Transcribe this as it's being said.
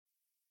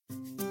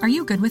Are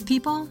you good with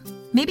people?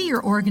 Maybe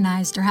you're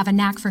organized or have a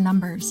knack for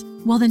numbers.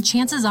 Well, then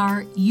chances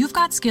are you've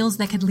got skills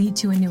that could lead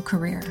to a new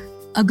career.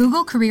 A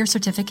Google Career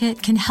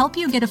Certificate can help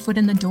you get a foot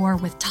in the door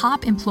with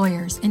top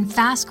employers in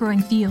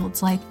fast-growing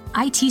fields like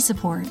IT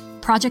support,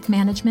 project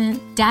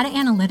management, data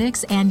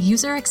analytics, and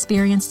user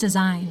experience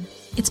design.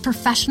 It's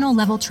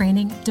professional-level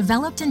training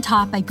developed and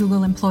taught by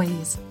Google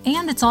employees.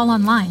 And it's all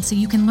online, so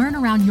you can learn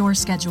around your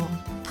schedule.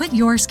 Put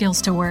your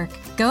skills to work.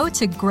 Go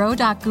to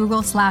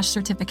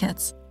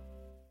grow.google/certificates.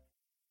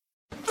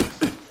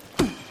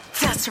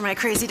 After my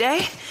crazy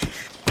day,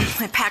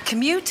 my packed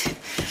commute,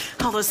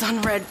 all those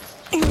unread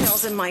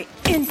emails in my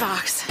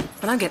inbox.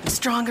 But I'm getting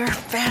stronger,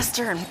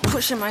 faster, and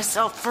pushing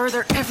myself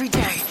further every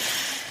day.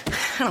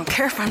 I don't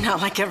care if I'm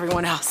not like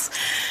everyone else.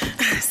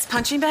 This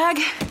punching bag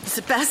is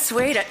the best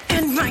way to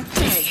end my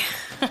day.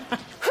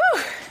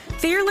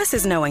 Fearless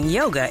is knowing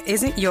yoga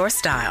isn't your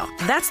style.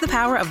 That's the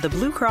power of the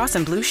Blue Cross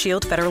and Blue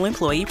Shield Federal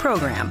Employee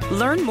Program.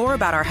 Learn more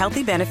about our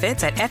healthy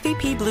benefits at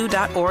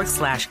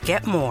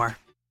fepblue.org/getmore.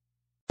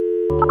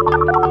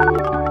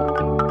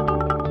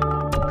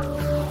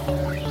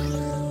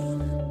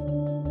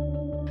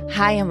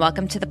 Hi, and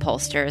welcome to The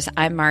Pollsters.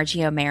 I'm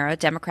Margie O'Mara,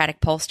 Democratic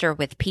pollster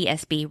with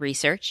PSB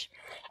Research.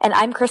 And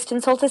I'm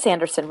Kristen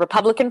Soltis-Anderson,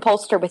 Republican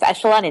pollster with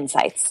Echelon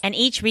Insights. And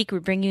each week we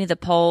bring you the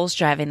polls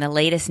driving the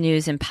latest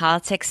news in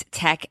politics,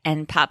 tech,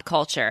 and pop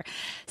culture.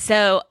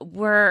 So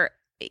we're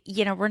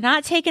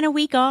not taking a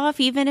week off,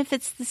 even if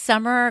it's the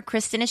summer.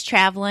 Kristen is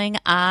traveling.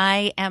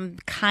 I am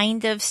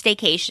kind of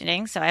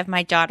staycationing. So I have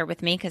my daughter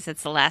with me because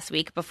it's the last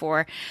week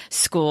before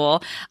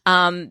school.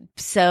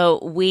 So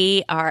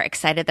we are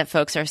excited that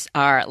folks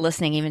are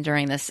listening even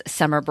during this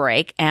summer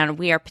break. And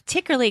we are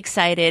particularly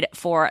excited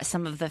for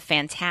some of the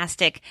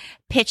fantastic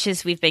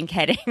pitches we've been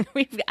getting.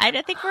 I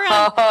think we're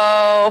on.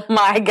 Oh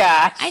my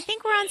gosh. I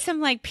think we're on some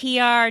like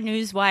PR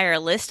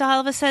Newswire list all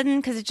of a sudden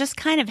because it just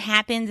kind of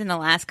happened in the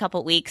last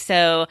couple of weeks.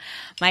 So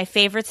my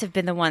favorites have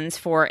been the ones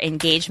for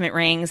engagement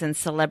rings and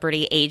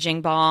celebrity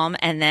aging balm.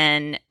 And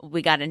then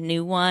we got a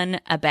new one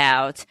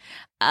about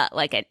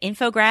like an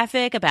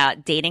infographic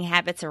about dating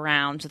habits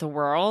around the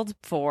world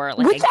for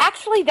like. Which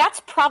actually, that's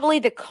probably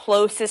the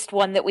closest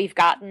one that we've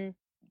gotten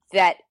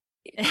that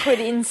could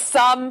in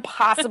some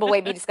possible way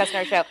be discussed in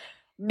our show.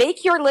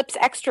 Make your lips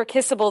extra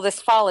kissable this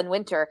fall and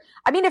winter.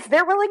 I mean, if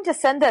they're willing to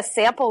send us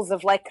samples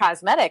of like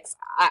cosmetics,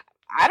 I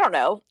don't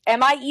know.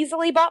 Am I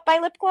easily bought by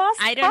lip gloss?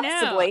 I don't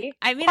Possibly. know.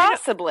 I mean,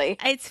 possibly.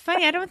 It's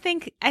funny. I don't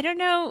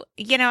know.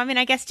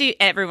 I guess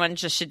everyone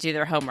just should do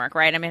their homework,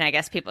 right? I mean, I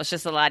guess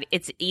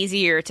it's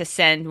easier to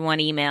send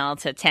one email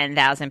to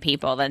 10,000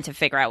 people than to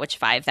figure out which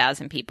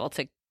 5,000 people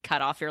to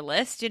cut off your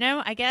list,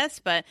 I guess.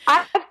 But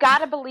I've got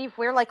to believe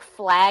we're like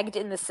flagged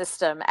in the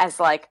system as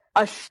like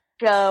a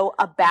show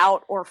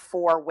about or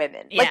for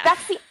women. Yeah. Like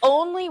that's the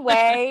only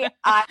way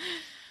I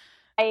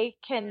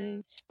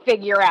can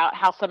figure out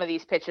how some of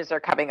these pitches are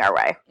coming our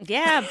way.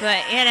 Yeah,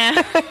 but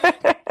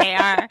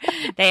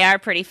they are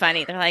pretty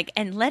funny. They're like,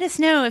 and let us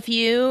know if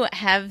you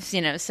have,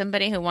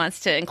 somebody who wants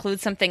to include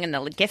something in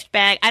the gift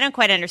bag. I don't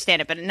quite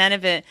understand it, but none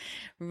of it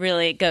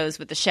really goes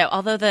with the show.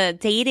 Although the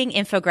dating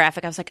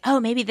infographic, I was like, oh,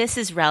 maybe this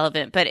is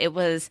relevant, but it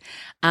was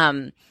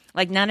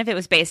like none of it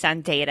was based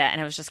on data,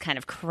 and it was just kind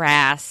of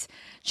crass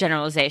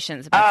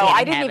generalizations about dating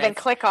I didn't habits. even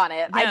click on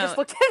it. No. I just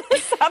looked at the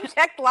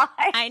subject line.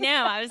 I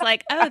know. I was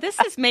like, oh,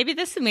 maybe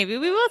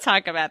we will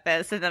talk about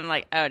this. And then I'm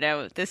like, oh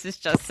no, this is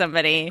just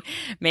somebody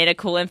made a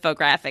cool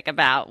infographic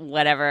about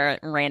whatever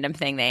random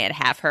thing they had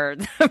half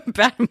heard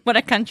about what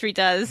a country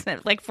does,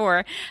 like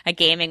for a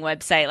gaming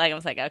website. Like I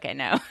was like, okay,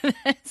 no,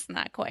 that's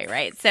not quite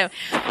right. So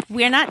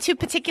we're not too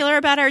particular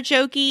about our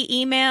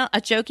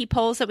jokey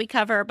polls that we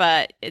cover,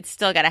 but it's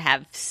still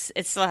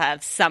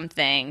have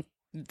something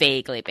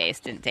vaguely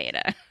based in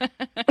data.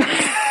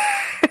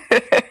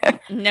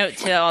 Note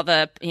to all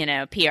the,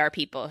 PR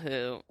people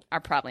who are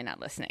probably not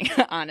listening,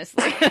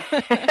 honestly.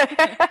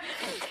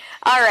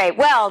 All right.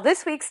 Well,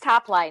 this week's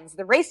top lines.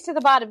 The race to the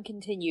bottom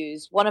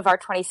continues. One of our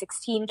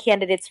 2016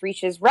 candidates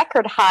reaches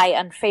record high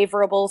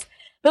unfavorables,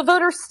 but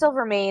voters still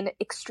remain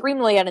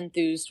extremely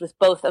unenthused with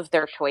both of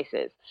their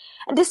choices.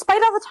 And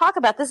despite all the talk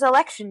about this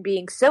election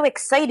being so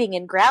exciting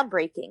and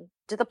groundbreaking,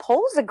 do the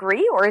polls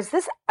agree, or is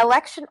this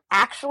election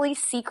actually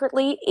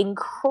secretly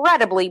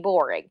incredibly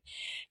boring?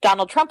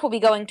 Donald Trump will be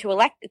going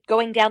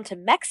down to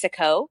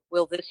Mexico.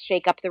 Will this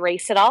shake up the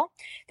race at all?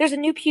 There's a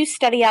new Pew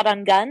study out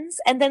on guns.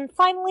 And then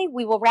finally,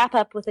 we will wrap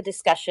up with a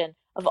discussion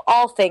of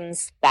all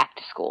things back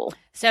to school.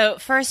 So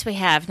first we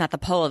have not the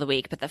poll of the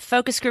week, but the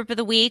focus group of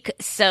the week.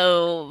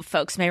 So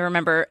folks may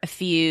remember a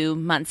few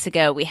months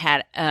ago we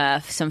had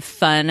some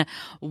fun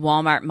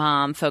Walmart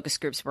mom focus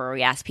groups where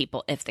we asked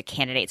people if the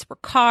candidates were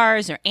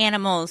cars or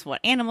animals, what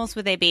animals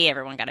would they be?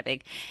 Everyone got a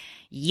big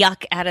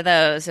yuck out of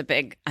those.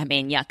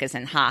 Yuck is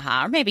in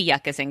haha, or maybe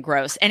yuck is in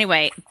gross.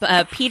 Anyway,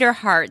 Peter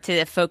Hart did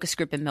a focus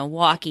group in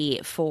Milwaukee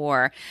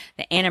for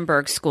the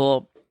Annenberg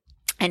School.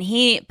 And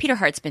Peter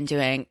Hart's been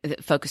doing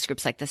focus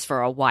groups like this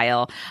for a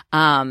while,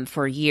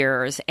 for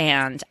years.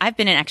 And I've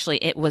been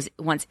it was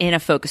once in a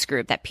focus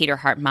group that Peter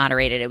Hart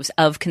moderated. It was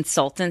of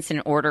consultants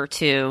in order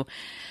to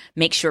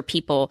make sure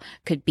people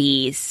could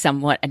be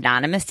somewhat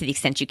anonymous to the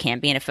extent you can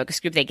be in a focus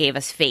group. They gave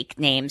us fake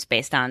names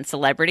based on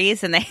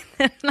celebrities, and they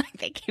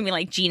gave me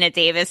like Gina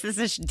Davis.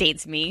 This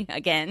dates me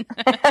again.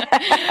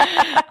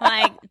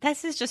 Like,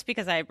 this is just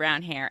because I have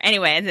brown hair.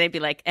 Anyway, and they'd be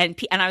like, and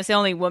I was the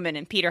only woman,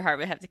 and Peter Hart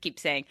would have to keep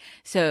saying,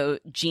 so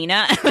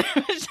Gina.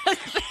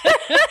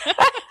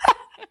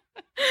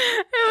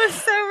 It was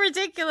so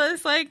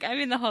ridiculous. Like, I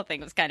mean, the whole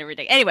thing was kind of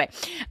ridiculous. Anyway,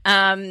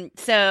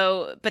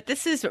 but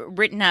this is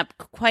written up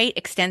quite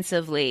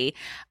extensively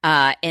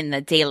in the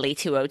Daily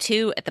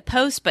 202 at the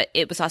Post, but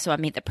it was also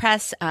on Meet the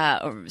Press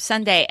over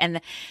Sunday, and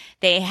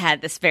they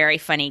had this very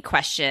funny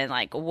question,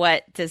 like,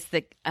 what does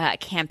the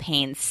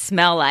campaign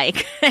smell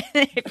like?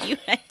 If you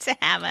had to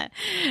have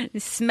a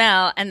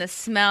smell, and the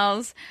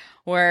smells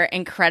were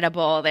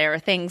incredible. There were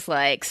things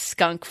like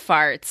skunk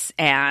farts,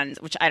 and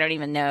which I don't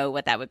even know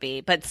what that would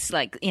be, but it's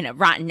like,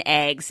 rotten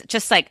eggs,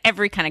 just like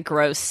every kind of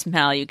gross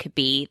smell you could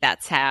be.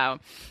 That's how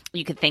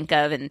you could think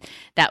of, and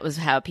that was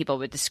how people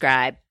would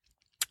describe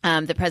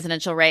the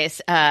presidential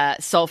race.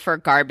 Sulfur,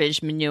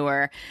 garbage,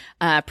 manure,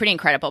 pretty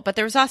incredible. But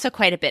there was also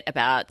quite a bit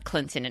about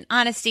Clinton and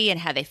honesty and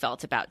how they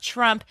felt about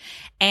Trump.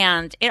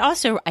 And it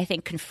also, I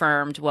think,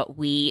 confirmed what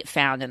we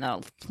found in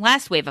the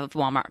last wave of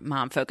Walmart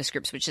Mom focus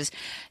groups, which is,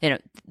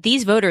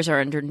 these voters are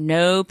under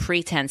no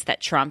pretense that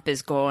Trump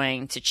is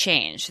going to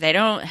change. They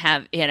don't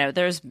have,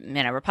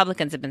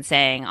 Republicans have been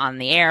saying on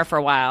the air for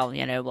a while,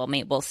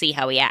 we'll see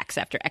how he acts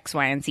after X,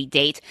 Y, and Z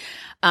date.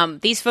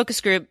 These focus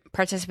group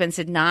participants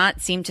did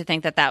not seem to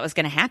think that was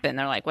going to happen.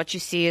 They're like, what you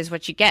see is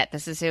what you get.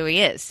 This is who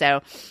he is.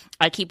 So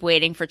I keep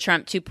waiting for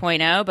Trump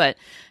 2.0, but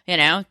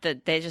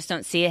they just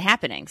don't see it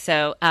happening.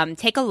 So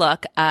take a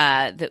look.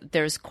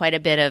 There's quite a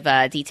bit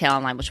of detail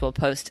online, which we'll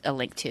post a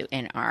link to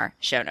in our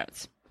show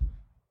notes.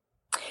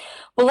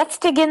 Well, let's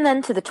dig in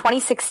then to the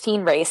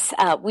 2016 race.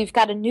 We've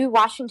got a new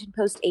Washington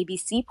Post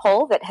ABC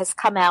poll that has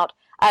come out,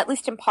 at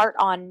least in part,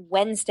 on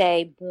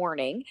Wednesday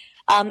morning.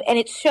 And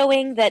it's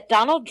showing that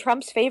Donald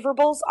Trump's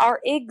favorables are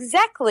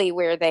exactly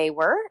where they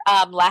were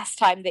last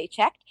time they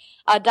checked.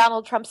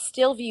 Donald Trump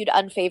still viewed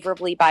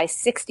unfavorably by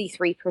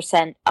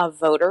 63% of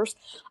voters.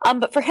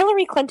 But for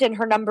Hillary Clinton,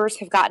 her numbers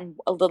have gotten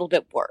a little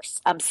bit worse.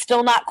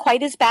 Still not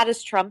quite as bad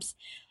as Trump's.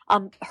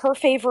 Her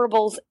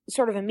favorables,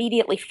 sort of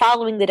immediately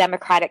following the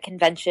Democratic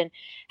convention,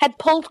 had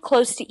pulled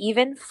close to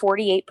even,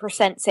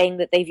 48% saying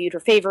that they viewed her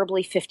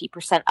favorably,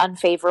 50%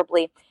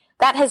 unfavorably.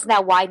 That has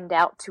now widened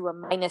out to a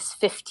minus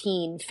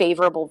 15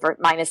 favorable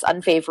minus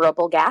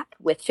unfavorable gap,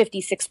 with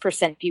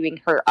 56%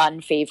 viewing her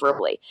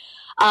unfavorably.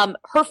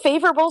 Her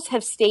favorables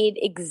have stayed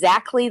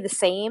exactly the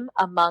same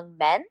among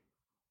men.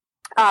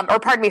 Her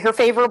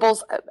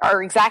favorables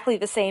are exactly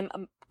the same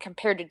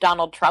compared to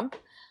Donald Trump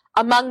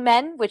among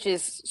men, which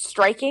is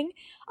striking.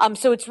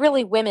 So it's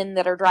really women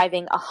that are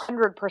driving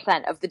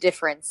 100% of the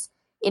difference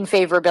in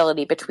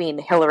favorability between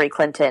Hillary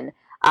Clinton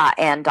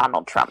and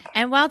Donald Trump.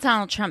 And while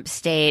Donald Trump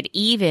stayed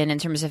even in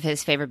terms of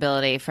his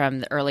favorability from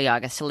the early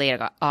August to late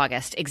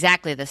August,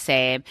 exactly the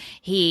same,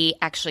 he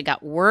actually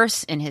got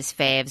worse in his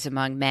faves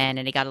among men,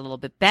 and he got a little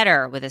bit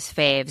better with his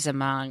faves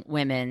among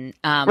women,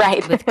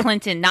 right. With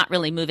Clinton not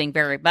really moving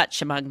very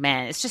much among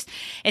men.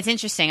 It's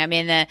interesting. I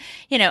mean,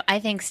 I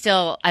think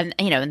still, and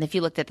if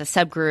you looked at the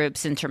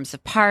subgroups in terms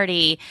of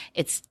party,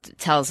 it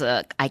tells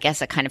a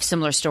kind of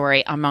similar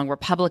story among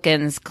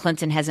Republicans.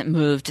 Clinton hasn't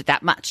moved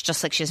that much,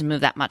 just like she hasn't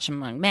moved that much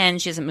among men.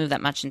 She hasn't moved that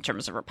much in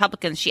terms of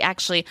Republicans. She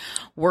actually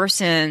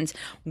worsened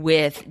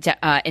with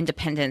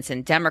independents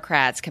and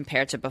Democrats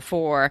compared to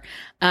before.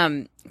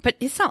 But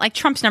it's not like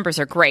Trump's numbers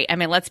are great. I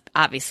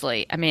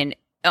mean,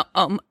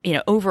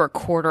 over a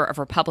quarter of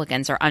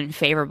Republicans are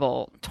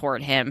unfavorable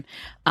toward him.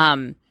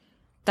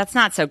 That's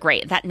not so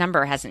great. That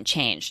number hasn't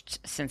changed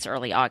since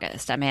early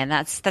August. I mean,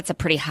 that's a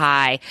pretty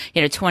high,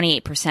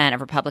 28%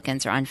 of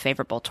Republicans are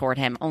unfavorable toward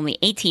him. Only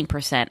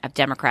 18% of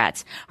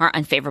Democrats are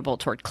unfavorable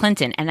toward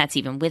Clinton. And that's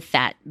even with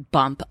that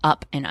bump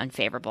up in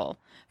unfavorable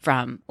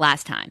from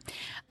last time.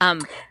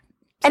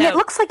 And it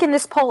looks like in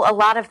this poll, a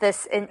lot of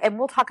this, and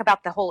we'll talk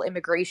about the whole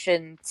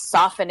immigration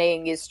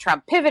softening. Is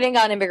Trump pivoting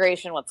on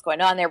immigration? What's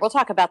going on there? We'll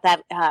talk about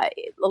that a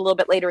little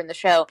bit later in the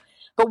show.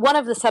 But one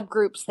of the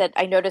subgroups that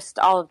I noticed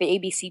all of the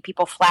ABC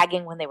people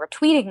flagging when they were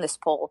tweeting this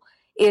poll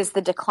is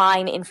the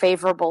decline in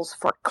favorables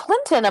for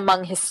Clinton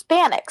among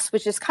Hispanics,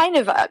 which is kind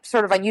of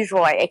sort of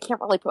unusual. I can't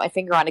really put my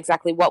finger on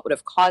exactly what would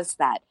have caused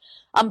that.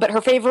 But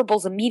her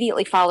favorables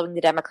immediately following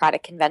the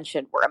Democratic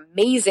convention were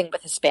amazing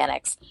with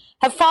Hispanics,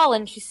 have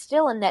fallen. She's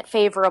still a net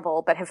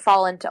favorable, but have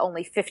fallen to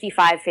only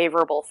 55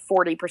 favorable,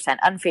 40%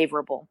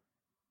 unfavorable.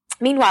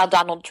 Meanwhile,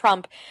 Donald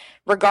Trump,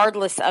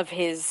 regardless of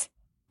his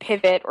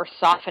pivot or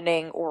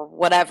softening or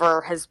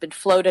whatever has been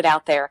floated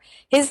out there,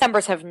 his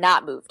numbers have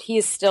not moved. He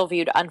is still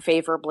viewed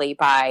unfavorably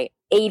by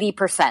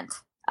 80%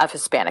 of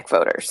Hispanic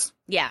voters.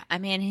 Yeah, I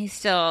mean, he's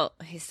still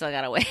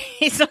got a way.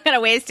 He's still got a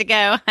ways to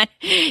go.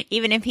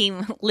 Even if he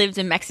lived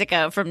in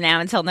Mexico from now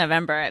until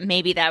November,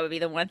 maybe that would be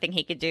the one thing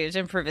he could do to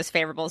improve his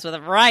favorables with a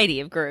variety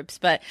of groups.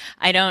 But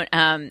I don't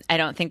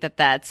think that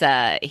that's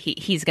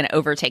he's going to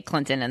overtake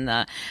Clinton in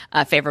the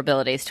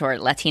favorabilities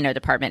toward Latino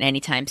department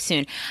anytime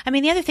soon. I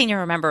mean, the other thing to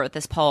remember with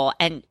this poll,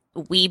 and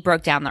we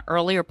broke down the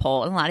earlier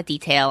poll in a lot of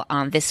detail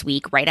on this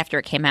week, right after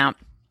it came out.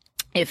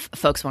 If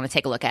folks want to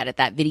take a look at it,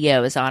 that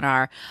video is on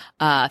our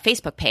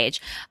Facebook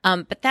page.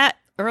 But that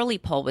early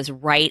poll was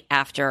right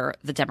after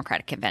the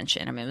Democratic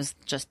convention. I mean, it was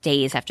just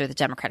days after the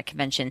Democratic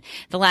convention.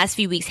 The last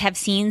few weeks have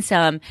seen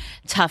some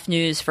tough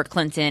news for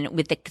Clinton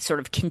with the sort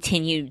of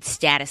continued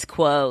status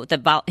quo,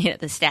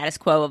 the status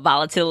quo of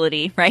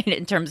volatility, right,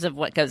 in terms of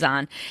what goes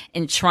on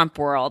in Trump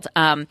world.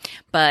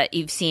 But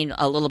you've seen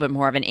a little bit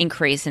more of an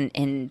increase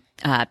in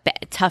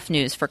tough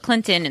news for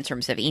Clinton in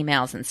terms of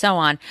emails and so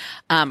on,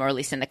 or at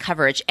least in the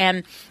coverage.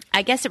 And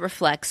I guess it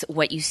reflects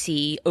what you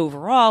see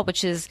overall,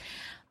 which is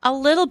a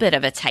little bit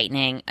of a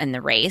tightening in the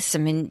race. I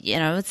mean,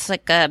 it's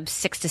like a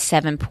 6 to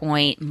 7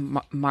 point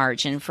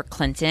margin for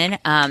Clinton,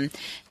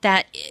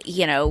 that,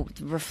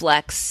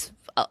 reflects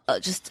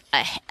just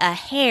a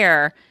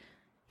hair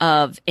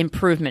of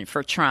improvement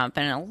for Trump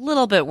and a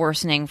little bit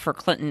worsening for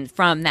Clinton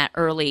from that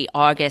early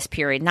August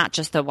period, not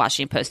just the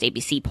Washington Post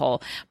ABC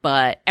poll,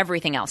 but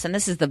everything else. And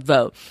this is the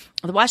vote.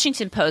 The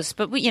Washington Post,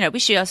 but we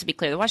should also be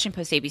clear, the Washington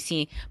Post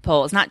ABC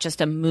poll is not just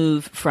a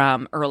move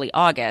from early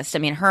August. I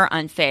mean, her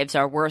unfaves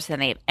are worse than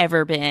they've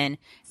ever been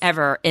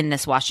in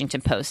this Washington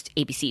Post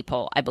ABC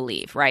poll, I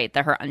believe, right?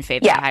 That her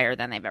unfaves are higher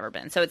than they've ever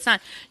been. So it's not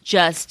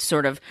just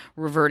sort of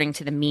reverting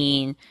to the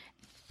mean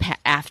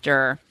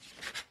after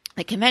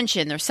the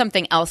convention. There's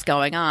something else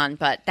going on,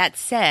 but that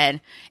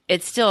said,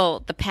 it's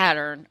still the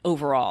pattern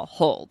overall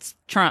holds.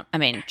 Trump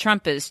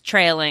is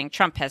trailing.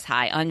 Trump has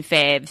high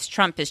unfaves.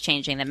 Trump is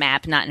changing the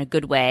map, not in a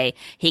good way.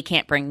 He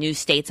can't bring new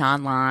states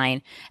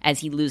online as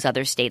he lose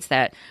other states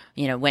that,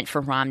 went for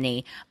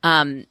Romney.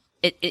 The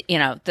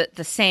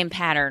same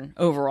pattern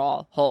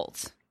overall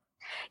holds.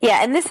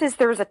 Yeah. And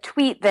there was a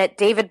tweet that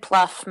David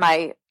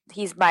Plouffe,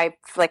 he's one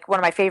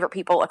of my favorite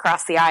people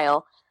across the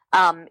aisle.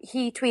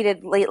 He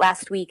tweeted late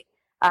last week,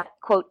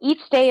 quote,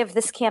 "Each day of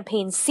this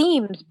campaign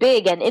seems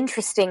big and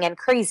interesting and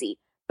crazy,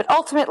 but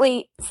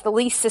ultimately it's the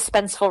least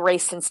suspenseful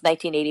race since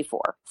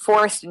 1984,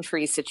 forest and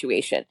trees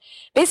situation."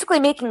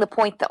 Basically making the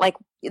point that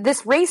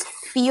this race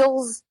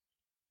feels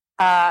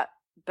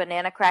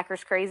banana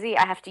crackers crazy.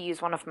 I have to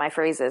use one of my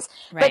phrases.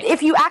 Right. But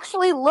if you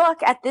actually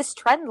look at this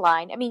trend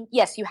line, I mean,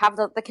 yes, you have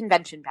the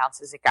convention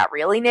bounces. It got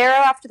really narrow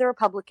after the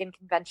Republican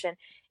convention.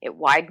 It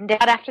widened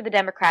out after the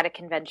Democratic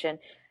convention.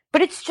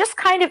 But it's just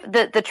kind of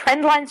the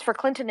trend lines for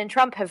Clinton and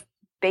Trump have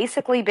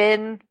basically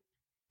been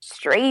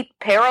straight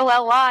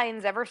parallel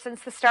lines ever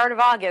since the start of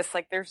August.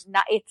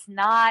 It's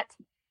not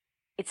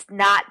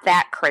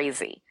that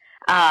crazy.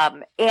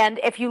 And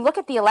if you look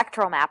at the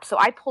electoral map, so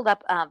I pulled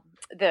up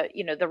the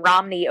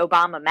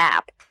Romney-Obama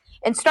map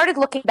and started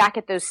looking back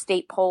at those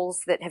state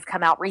polls that have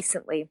come out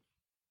recently.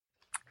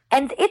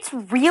 And it's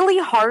really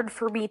hard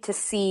for me to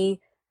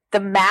see the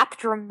map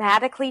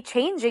dramatically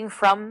changing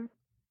from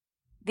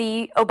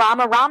the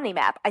Obama-Romney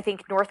map. I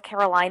think North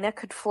Carolina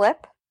could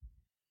flip.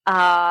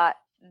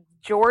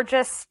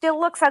 Georgia still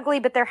looks ugly,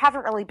 but there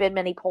haven't really been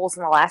many polls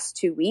in the last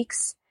 2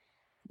 weeks.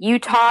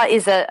 Utah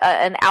is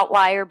an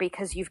outlier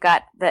because you've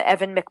got the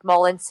Evan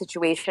McMullin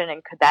situation,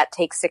 and could that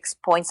take 6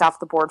 points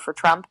off the board for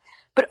Trump?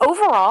 But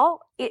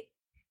overall,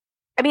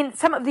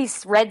 some of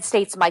these red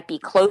states might be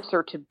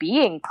closer to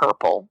being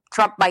purple.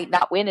 Trump might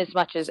not win as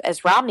much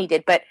as Romney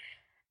did, but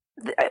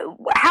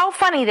how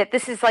funny that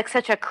this is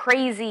such a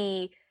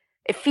crazy...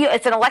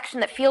 It's an election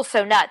that feels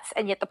so nuts,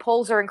 and yet the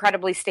polls are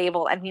incredibly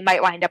stable, and we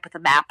might wind up with a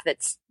map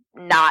that's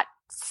not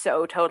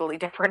so totally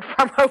different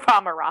from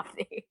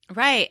Obama-Romney.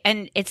 Right.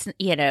 And it's,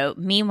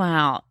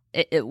 meanwhile,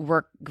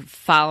 we're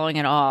following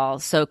it all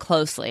so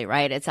closely,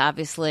 right? It's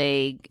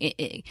obviously,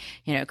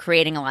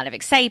 creating a lot of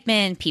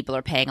excitement. People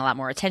are paying a lot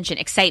more attention.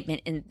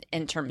 Excitement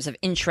in terms of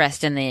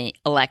interest in the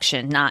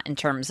election, not in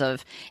terms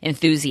of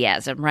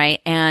enthusiasm,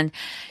 right? And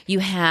you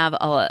have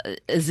a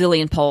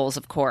zillion polls,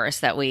 of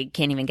course, that we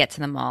can't even get to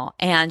them all.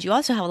 And you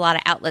also have a lot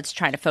of outlets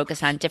trying to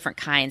focus on different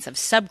kinds of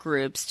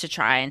subgroups to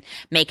try and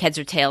make heads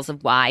or tails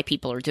of why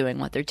people are doing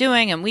what they're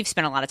doing. And we've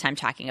spent a lot of time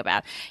talking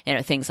about,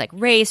 things like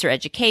race or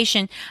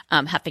education.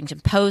 Huffington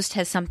Post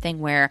has something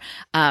where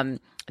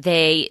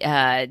they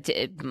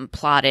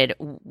plotted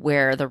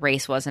where the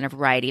race was in a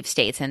variety of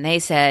states, and they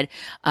said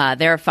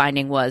their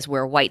finding was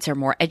where whites are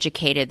more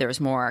educated,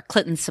 there's more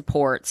Clinton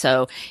support.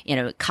 So,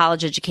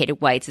 college-educated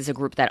whites is a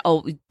group that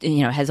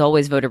has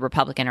always voted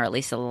Republican, or at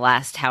least the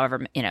last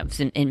however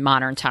in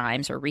modern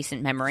times or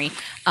recent memory.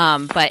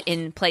 But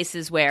in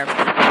places where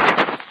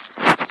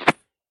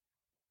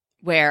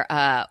where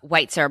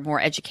whites are more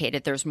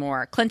educated, there's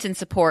more Clinton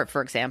support,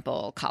 for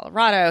example,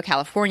 Colorado,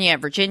 California,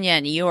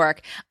 Virginia, New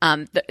York.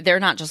 They're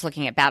not just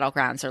looking at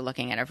battlegrounds, they're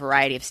looking at a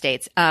variety of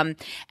states. And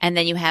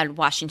then you had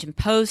Washington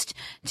Post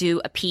do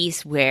a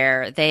piece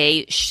where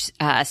they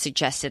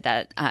suggested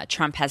that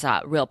Trump has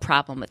a real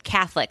problem with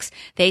Catholics.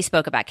 They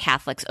spoke about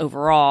Catholics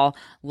overall,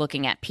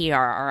 looking at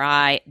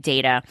PRRI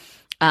data,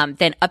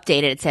 then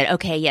updated it, said,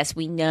 okay, yes,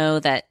 we know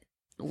that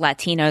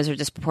Latinos are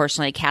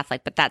disproportionately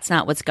Catholic, but that's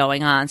not what's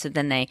going on. So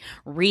then they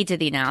redid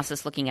the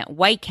analysis looking at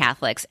white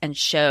Catholics and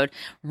showed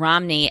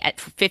Romney at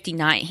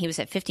 59, he was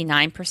at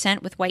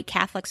 59% with white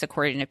Catholics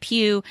according to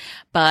Pew,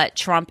 but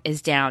Trump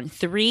is down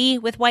 3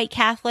 with white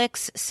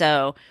Catholics.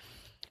 So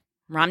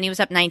Romney was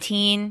up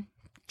 19,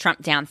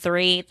 Trump down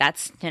 3.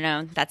 That's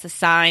a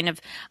sign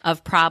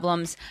of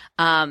problems.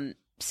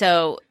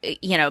 So,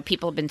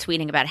 people have been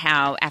tweeting about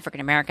how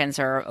African Americans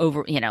are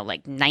over,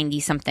 like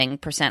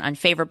 90-something%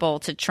 unfavorable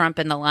to Trump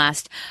in the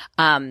last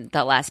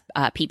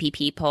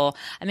PPP poll.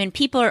 I mean,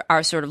 people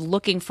are sort of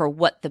looking for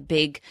what the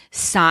big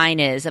sign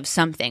is of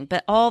something,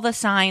 but all the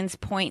signs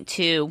point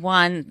to,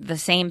 one, the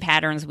same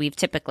patterns we've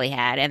typically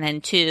had, and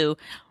then 2,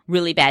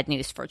 really bad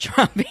news for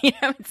Trump.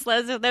 It's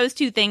those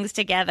two things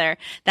together.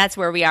 That's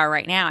where we are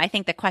right now. I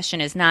think the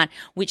question is not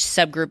which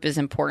subgroup is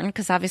important,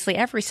 because obviously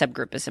every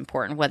subgroup is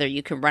important, whether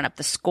you can run up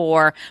the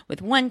score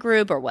with one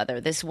group or whether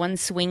this one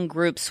swing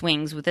group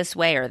swings with this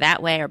way or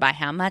that way or by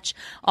how much.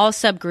 All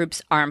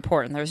subgroups are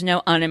important. There's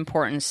no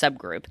unimportant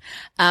subgroup.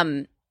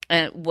 And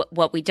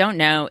what we don't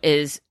know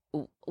is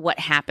what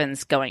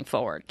happens going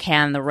forward.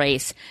 Can the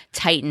race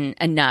tighten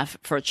enough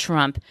for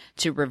Trump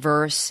to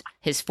reverse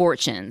his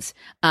fortunes?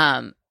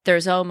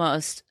 There's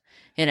almost,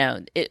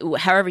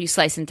 however you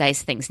slice and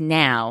dice things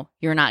now,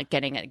 you're not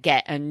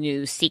get a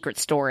new secret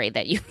story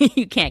that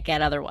you can't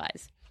get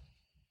otherwise.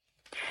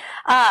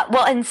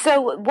 Well, and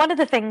so one of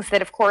the things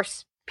that, of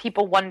course,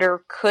 people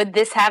wonder, could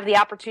this have the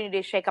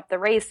opportunity to shake up the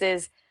race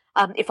is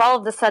if all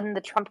of a sudden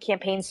the Trump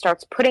campaign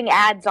starts putting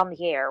ads on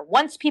the air.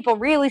 Once people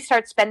really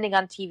start spending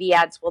on TV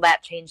ads, will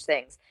that change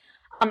things?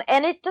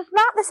 And it does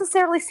not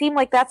necessarily seem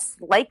like that's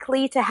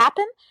likely to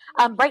happen.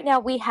 Right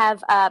now, we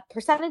have a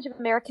percentage of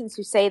Americans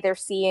who say they're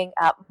seeing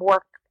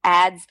more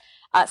ads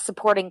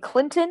supporting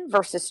Clinton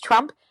versus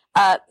Trump.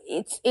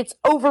 It's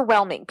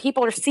overwhelming.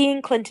 People are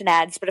seeing Clinton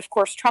ads, but of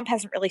course, Trump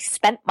hasn't really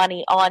spent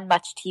money on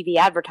much TV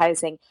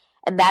advertising,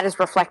 and that is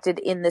reflected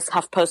in this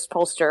HuffPost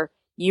pollster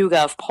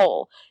YouGov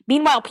poll.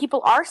 Meanwhile,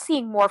 people are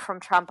seeing more from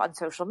Trump on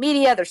social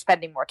media. They're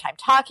spending more time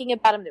talking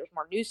about him. There's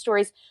more news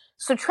stories.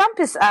 So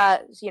Trump is,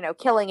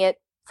 killing it,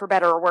 for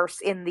better or worse,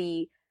 in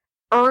the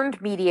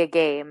earned media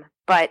game,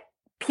 but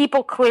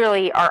people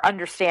clearly are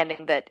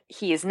understanding that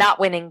he is not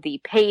winning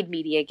the paid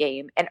media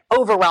game, and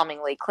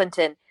overwhelmingly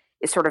Clinton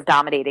is sort of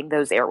dominating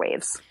those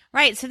airwaves.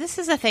 Right. So this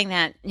is a thing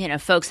that,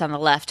 folks on the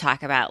left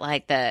talk about,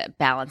 like the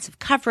balance of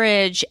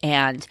coverage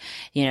and,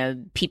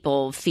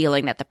 people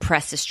feeling that the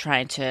press is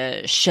trying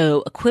to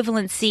show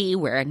equivalency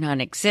where none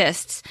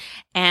exists.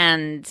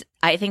 And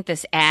I think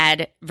this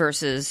ad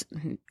versus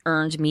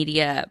earned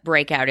media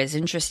breakout is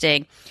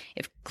interesting.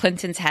 If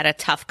Clinton's had a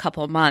tough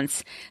couple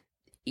months,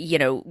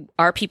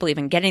 are people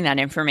even getting that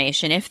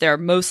information? If they're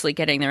mostly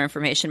getting their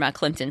information about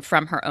Clinton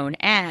from her own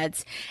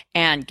ads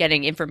and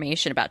getting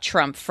information about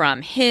Trump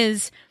from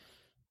his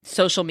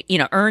social,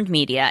 earned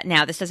media.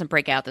 Now, this doesn't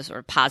break out the sort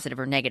of positive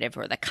or negative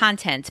or the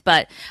content,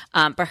 but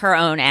her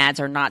own ads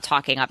are not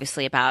talking,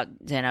 obviously, about,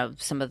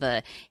 some of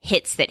the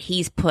hits that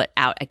he's put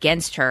out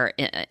against her,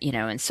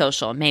 in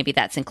social. Maybe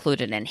that's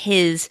included in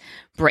his,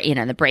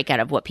 the breakout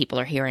of what people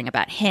are hearing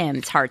about him.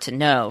 It's hard to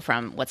know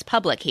from what's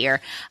public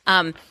here.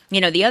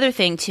 The other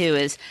thing, too,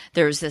 is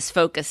there's this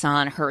focus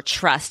on her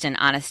trust and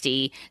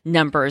honesty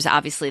numbers.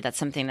 Obviously, that's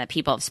something that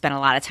people have spent a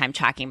lot of time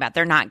talking about.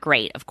 They're not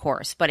great, of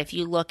course. But if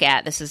you look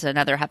at, this is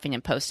another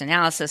Huffington Post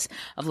analysis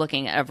of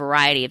looking at a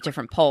variety of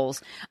different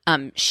polls,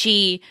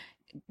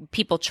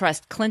 people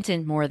trust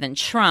Clinton more than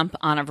Trump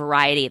on a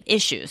variety of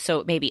issues.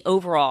 So maybe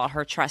overall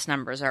her trust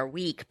numbers are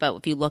weak, but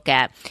if you look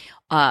at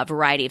a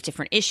variety of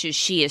different issues,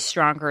 she is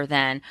stronger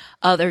than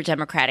other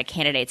Democratic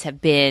candidates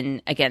have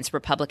been against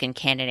Republican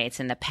candidates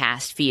in the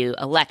past few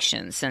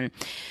elections. And,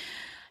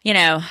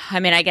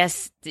 I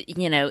guess,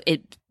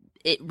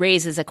 it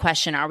raises a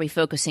question, are we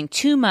focusing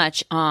too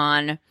much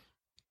on,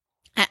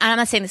 I'm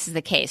not saying this is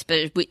the case,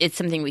 but it's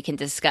something we can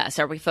discuss.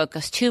 Are we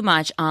focused too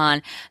much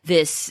on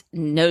this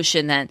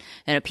notion that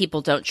people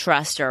don't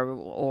trust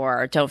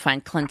or don't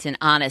find Clinton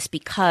honest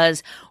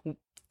because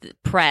the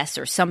press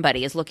or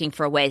somebody is looking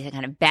for a way to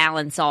kind of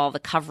balance all the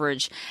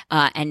coverage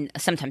and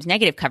sometimes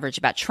negative coverage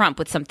about Trump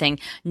with something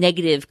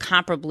negative,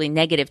 comparably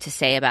negative to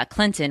say about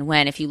Clinton,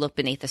 when if you look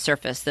beneath the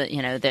surface,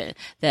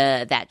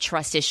 that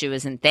trust issue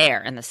isn't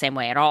there in the same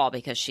way at all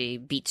because she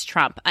beats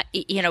Trump.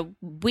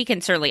 We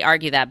can certainly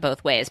argue that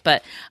both ways,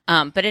 but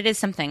it is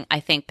something I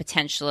think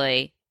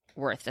potentially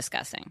worth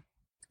discussing.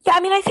 Yeah,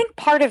 I think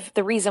part of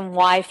the reason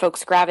why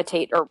folks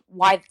gravitate or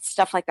why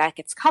stuff like that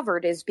gets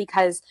covered is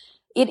because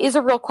it is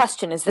a real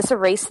question. Is this a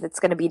race that's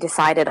going to be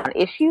decided on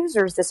issues,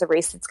 or is this a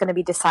race that's going to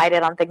be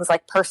decided on things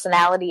like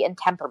personality and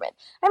temperament?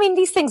 I mean,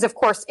 these things, of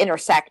course,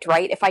 intersect,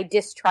 right? If I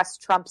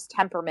distrust Trump's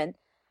temperament,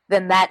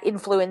 then that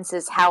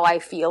influences how I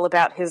feel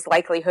about his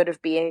likelihood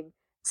of being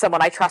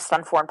someone I trust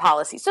on foreign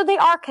policy. So they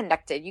are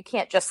connected. You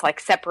can't just like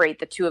separate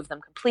the two of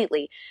them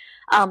completely.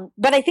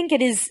 But I think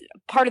it is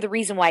part of the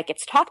reason why it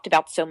gets talked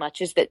about so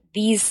much is that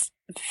these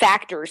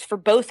factors for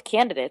both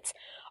candidates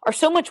are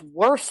so much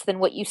worse than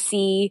what you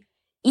see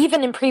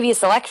even in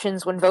previous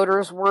elections when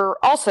voters were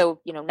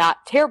also,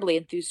 not terribly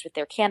enthused with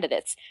their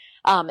candidates.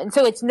 And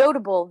so it's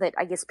notable that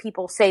I guess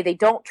people say they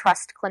don't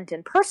trust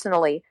Clinton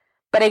personally,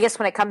 but I guess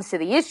when it comes to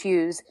the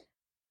issues,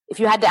 if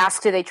you had to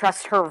ask, do they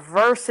trust her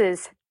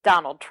versus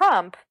Donald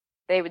Trump,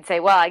 they would say,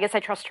 well, I guess I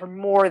trust her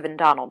more than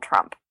Donald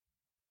Trump.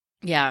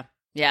 Yeah.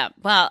 Yeah.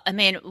 Well, I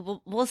mean,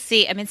 we'll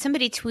see. I mean,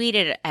 somebody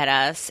tweeted at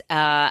us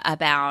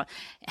about,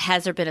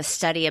 has there been a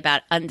study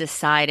about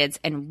undecideds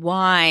and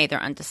why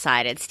they're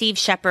undecided? Steve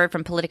Shepard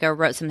from Politico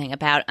wrote something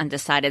about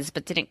undecideds,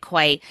 but didn't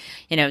quite,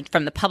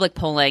 from the public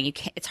polling,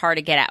 it's hard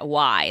to get at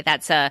why.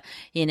 That's a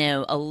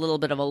little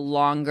bit of a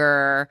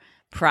longer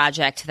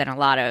project than a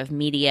lot of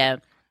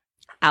media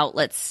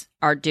outlets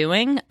are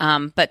doing,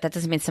 but that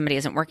doesn't mean somebody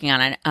isn't working on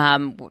it.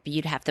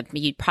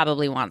 You'd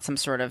probably want some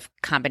sort of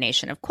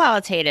combination of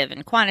qualitative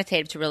and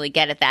quantitative to really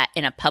get at that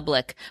in a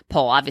public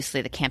poll.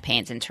 Obviously, the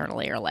campaigns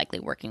internally are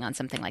likely working on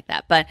something like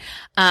that, but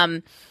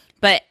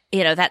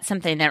that's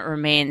something that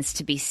remains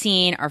to be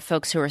seen. Are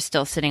folks who are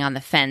still sitting on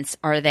the fence,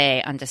 are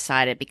they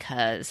undecided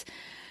because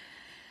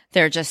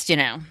they're just,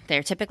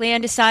 they're typically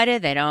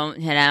undecided. They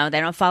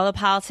don't follow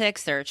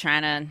politics. They're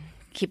trying to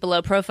keep a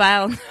low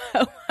profile,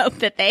 hope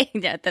that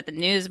that the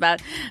news about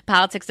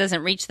politics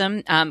doesn't reach them,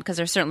 because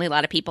there's certainly a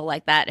lot of people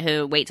like that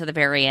who wait till the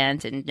very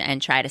end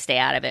and try to stay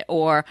out of it.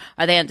 Or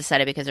are they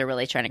undecided because they're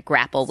really trying to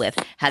grapple with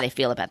how they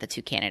feel about the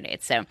two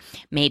candidates? So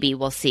maybe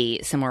we'll see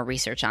some more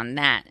research on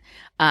that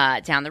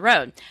down the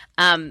road.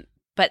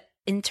 But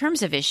in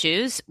terms of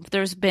issues,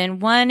 there's been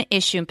one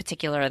issue in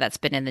particular that's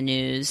been in the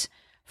news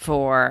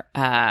for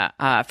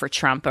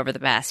Trump over the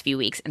past few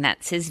weeks, and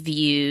that's his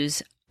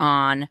views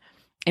on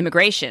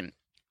immigration.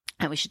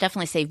 And we should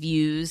definitely say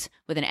views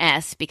with an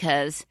S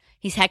because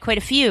he's had quite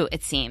a few,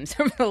 it seems,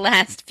 over the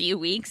last few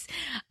weeks.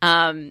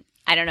 I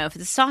don't know if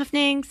it's a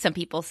softening. Some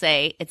people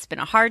say it's been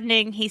a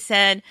hardening. He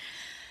said,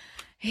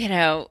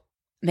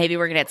 maybe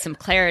we're going to get some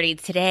clarity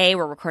today.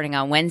 We're recording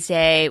on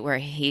Wednesday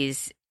where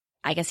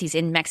I guess he's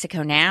in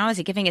Mexico now. Is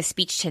he giving a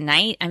speech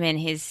tonight? I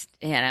mean,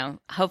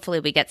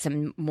 hopefully we get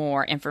some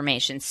more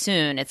information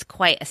soon. It's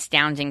quite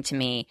astounding to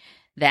me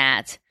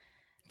that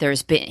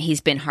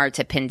he's been hard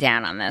to pin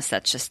down on this.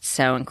 That's just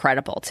so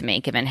incredible to me,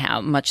 given how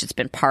much it's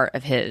been part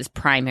of his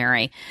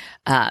primary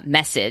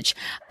message.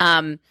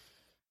 There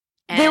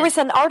was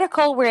an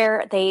article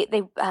where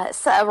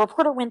a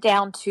reporter went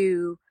down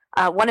to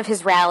one of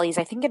his rallies,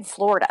 I think in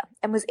Florida,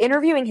 and was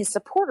interviewing his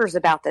supporters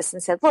about this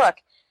and said, look,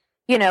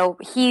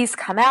 he's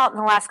come out in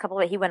the last couple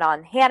of he went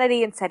on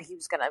Hannity and said he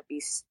was going to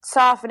be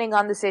softening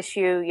on this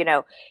issue,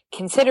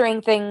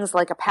 considering things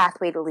like a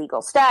pathway to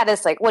legal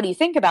status. Like, what do you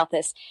think about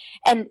this?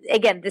 And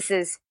again, this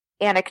is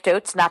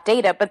anecdotes, not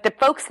data, but the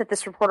folks that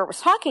this reporter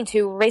was talking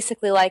to were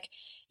basically like,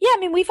 yeah, I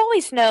mean, we've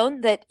always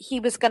known that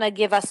he was going to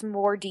give us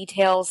more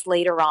details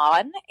later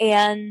on.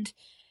 And,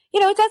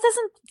 that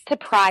doesn't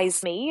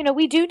surprise me.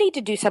 We do need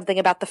to do something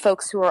about the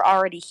folks who are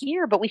already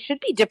here, but we should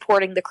be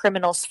deporting the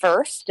criminals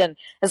first. And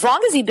as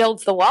long as he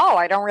builds the wall,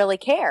 I don't really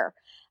care.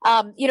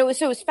 So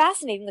it was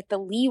fascinating, like the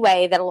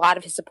leeway that a lot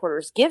of his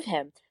supporters give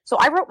him. So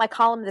I wrote my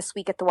column this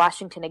week at the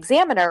Washington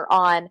Examiner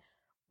on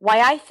why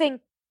I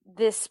think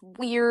this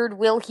weird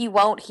will he,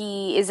 won't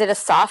he, is it a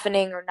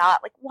softening or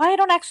not? Like, why I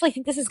don't actually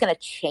think this is going to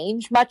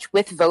change much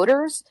with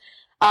voters.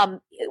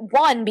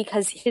 One,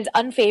 because his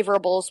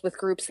unfavorables with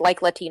groups like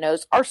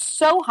Latinos are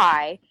so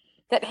high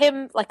that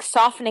him like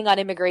softening on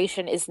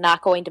immigration is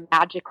not going to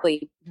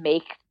magically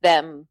make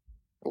them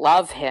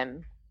love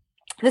him.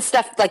 This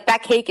stuff, like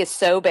that cake is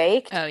so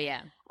baked. Oh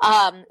yeah.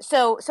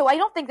 So I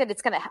don't think that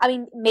it's going to, I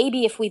mean,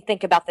 maybe if we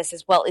think about this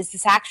as well, is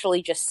this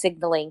actually just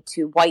signaling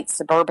to white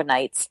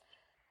suburbanites?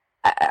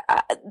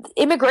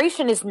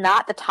 Immigration is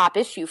not the top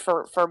issue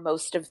for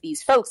most of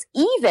these folks,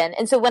 even.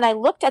 And so when I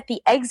looked at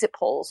the exit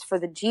polls for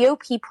the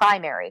GOP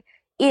primary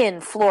in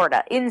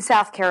Florida, in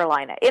South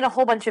Carolina, in a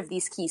whole bunch of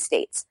these key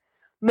states,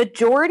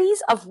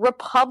 majorities of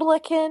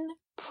Republican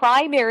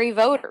primary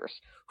voters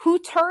who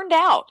turned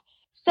out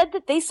said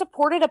that they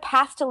supported a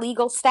path to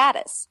legal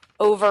status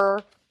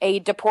over a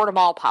deport them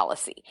all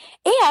policy.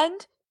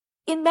 And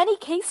in many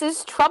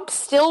cases, Trump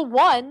still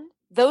won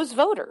those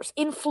voters.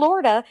 In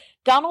Florida,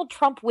 Donald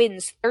Trump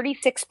wins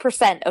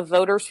 36% of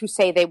voters who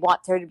say they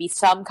want there to be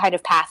some kind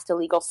of path to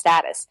legal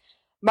status.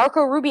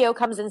 Marco Rubio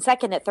comes in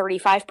second at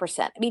 35%.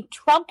 I mean,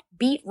 Trump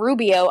beat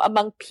Rubio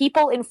among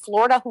people in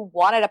Florida who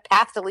wanted a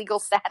path to legal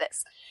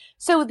status.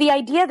 So the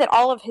idea that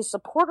all of his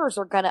supporters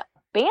are going to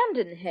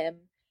abandon him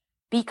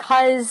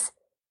because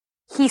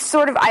he's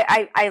sort of,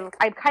 I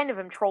kind of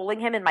am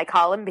trolling him in my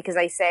column because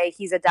I say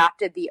he's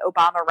adopted the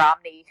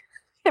Obama-Romney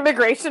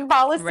immigration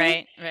policy.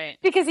 Right.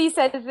 Because he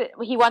says that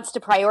he wants to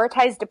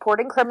prioritize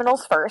deporting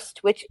criminals first,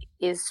 which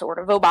is sort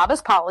of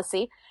Obama's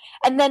policy.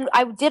 And then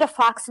I did a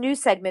Fox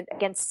News segment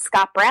against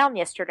Scott Brown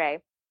yesterday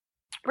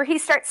where he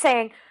starts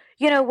saying,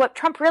 what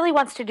Trump really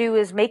wants to do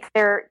is make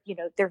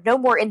there's no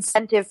more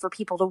incentive for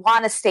people to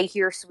want to stay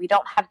here, so we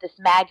don't have this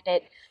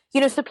magnet,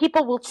 so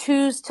people will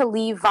choose to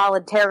leave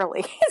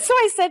voluntarily. So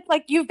I said,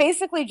 you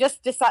basically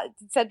just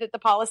said that the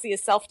policy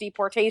is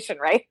self-deportation,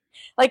 right?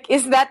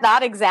 Isn't that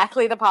not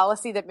exactly the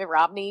policy that Mitt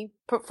Romney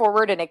put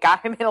forward, and it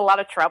got him in a lot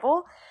of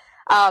trouble?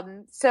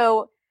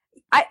 So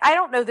I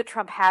don't know that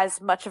Trump has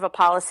much of a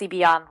policy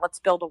beyond let's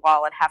build a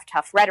wall and have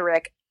tough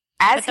rhetoric.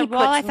 But the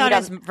wall I thought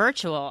was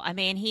virtual. I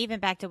mean, he even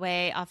backed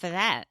away off of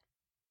that.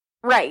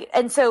 Right.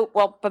 And so,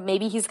 but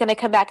maybe he's going to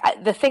come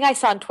back. The thing I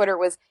saw on Twitter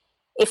was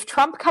if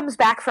Trump comes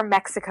back from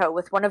Mexico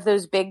with one of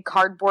those big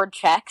cardboard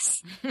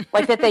checks,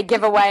 that they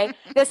give away,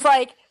 this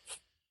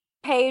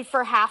paid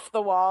for half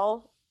the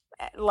wall,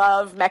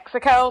 love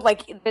Mexico,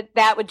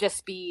 that would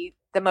just be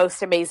the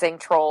most amazing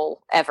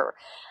troll ever.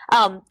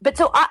 But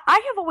so I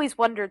have always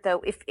wondered,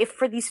 though, if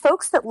for these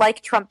folks that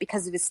like Trump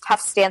because of his tough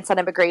stance on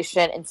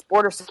immigration and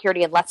border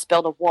security and let's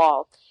build a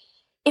wall,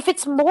 if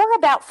it's more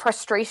about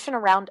frustration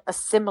around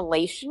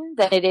assimilation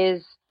than it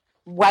is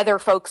whether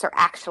folks are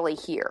actually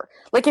here.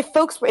 If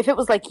it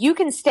was you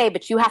can stay,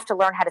 but you have to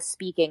learn how to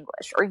speak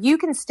English, or you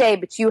can stay,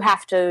 but you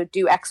have to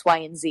do X, Y,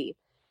 and Z,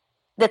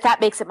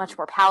 that makes it much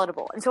more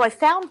palatable. And so I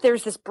found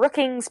there's this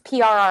Brookings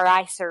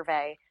PRRI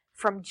survey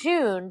from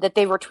June that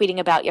they were tweeting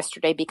about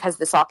yesterday because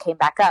this all came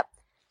back up,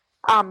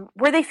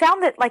 where they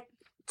found that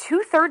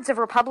 2/3 of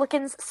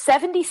Republicans,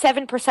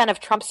 77% of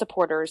Trump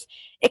supporters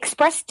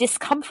expressed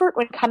discomfort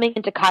when coming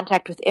into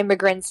contact with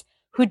immigrants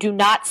who do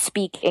not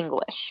speak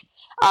English.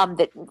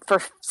 That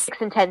for 6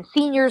 and 10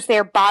 seniors,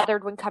 they're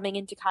bothered when coming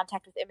into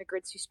contact with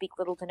immigrants who speak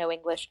little to no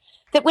English.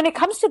 That when it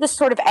comes to this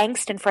sort of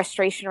angst and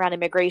frustration around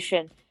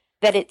immigration,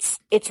 that it's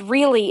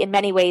really in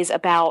many ways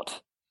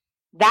about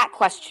that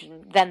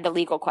question than the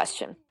legal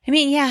question.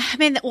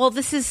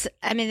 This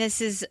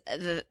is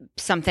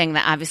something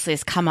that obviously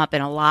has come up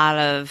in a lot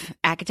of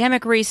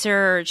academic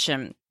research,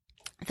 and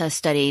the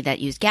study that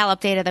used Gallup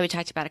data that we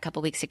talked about a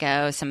couple weeks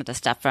ago, some of the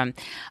stuff from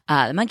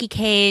the Monkey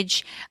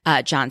Cage,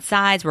 John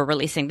Sides. We're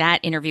releasing that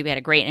interview. We had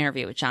a great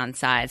interview with John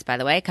Sides, by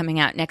the way, coming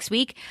out next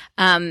week,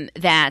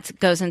 that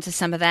goes into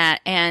some of that.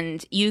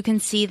 And you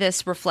can see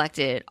this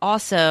reflected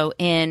also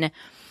in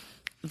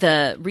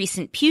the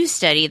recent Pew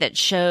study that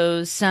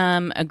shows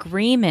some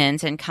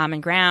agreement and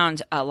common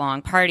ground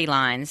along party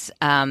lines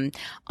on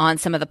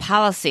some of the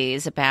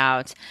policies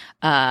about,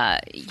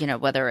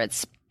 whether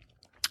it's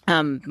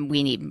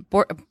we need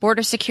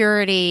border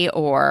security,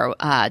 or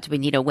do we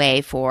need a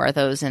way for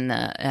those in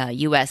the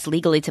U.S.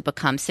 legally to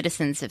become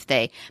citizens if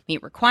they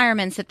meet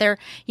requirements? That there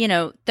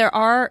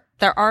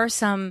are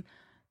some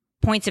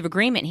points of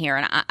agreement here,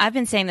 and I've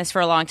been saying this for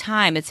a long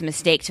time. It's a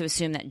mistake to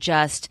assume that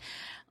just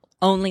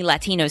only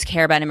Latinos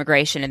care about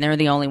immigration, and they're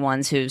the only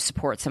ones who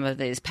support some of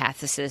these path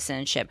to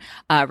citizenship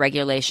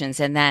regulations,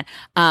 and that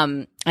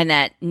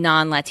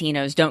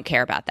non-Latinos don't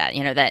care about that.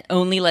 That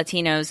only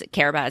Latinos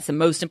care about it's the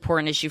most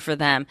important issue for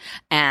them,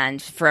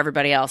 and for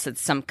everybody else, it's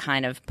some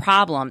kind of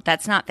problem.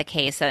 That's not the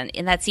case,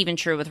 and that's even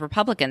true with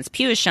Republicans.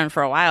 Pew has shown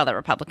for a while that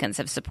Republicans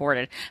have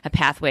supported a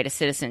pathway to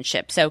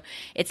citizenship, so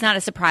it's not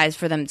a surprise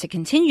for them to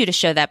continue to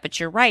show that. But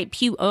you're right,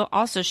 Pew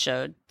also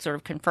showed, sort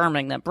of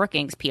confirming the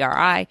Brookings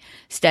PRI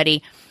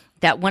study,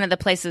 that one of the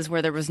places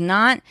where there was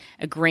not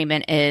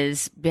agreement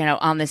is,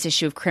 on this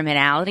issue of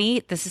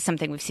criminality. This is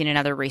something we've seen in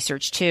other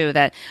research too,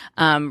 that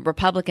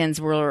Republicans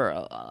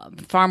were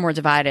far more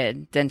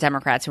divided than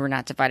Democrats, who were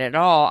not divided at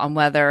all, on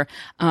whether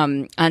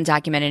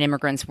undocumented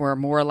immigrants were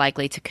more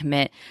likely to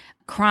commit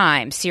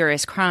crimes,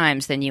 serious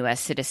crimes, than U.S.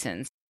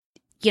 citizens.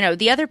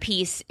 The other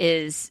piece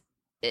is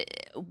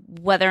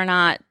whether or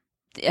not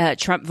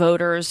Trump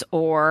voters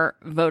or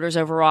voters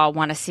overall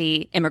want to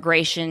see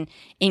immigration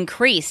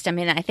increased.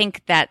 I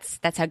think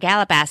that's how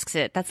Gallup asks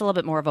it. That's a little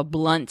bit more of a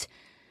blunt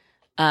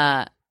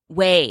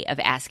way of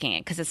asking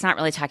it, because it's not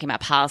really talking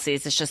about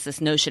policies. It's just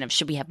this notion of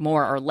should we have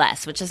more or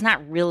less, which is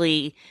not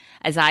really,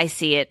 as I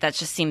see it, that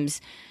just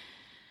seems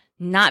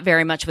not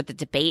very much what the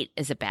debate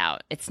is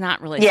about. It's not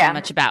really so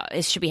much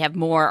about should we have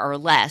more or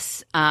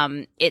less.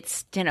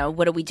 It's,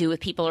 what do we do with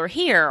people who are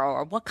here,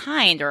 or what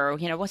kind, or,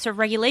 what sort of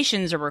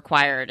regulations are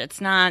required.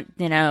 It's not,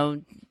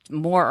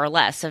 more or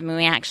less.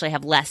 We actually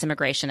have less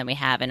immigration than we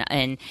have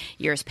in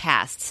years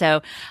past.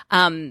 So,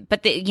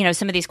 but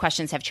some of these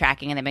questions have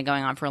tracking, and they've been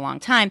going on for a long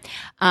time.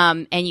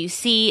 And you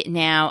see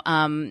now,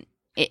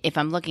 if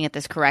I'm looking at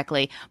this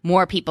correctly,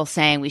 more people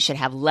saying we should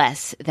have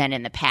less than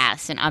in the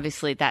past. And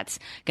obviously that's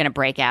going to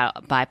break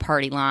out by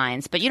party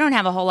lines. But you don't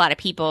have a whole lot of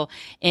people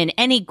in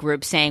any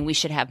group saying we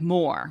should have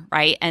more,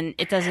 right? And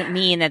it doesn't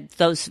mean that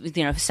those,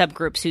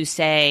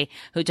 subgroups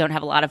who don't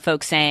have a lot of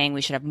folks saying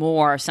we should have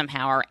more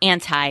somehow are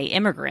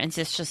anti-immigrants.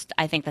 It's just,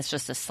 I think that's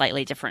just a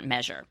slightly different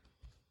measure.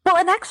 Well,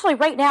 and actually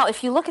right now,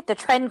 if you look at the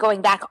trend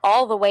going back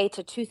all the way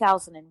to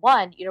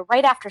 2001,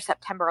 right after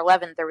September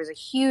 11th, there was a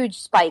huge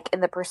spike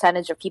in the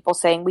percentage of people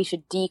saying we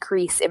should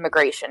decrease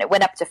immigration. It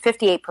went up to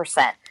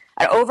 58%,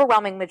 an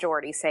overwhelming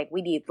majority saying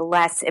we need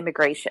less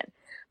immigration.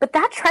 But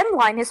that trend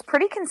line has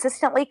pretty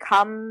consistently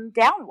come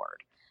downward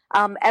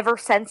ever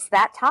since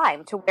that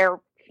time, to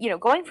where,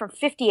 going from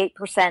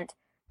 58%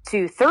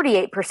 to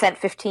 38%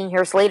 15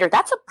 years later,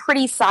 that's a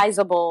pretty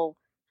sizable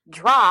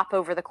drop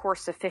over the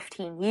course of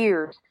 15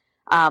 years.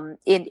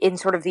 In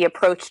sort of the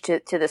approach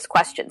to this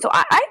question. So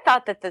I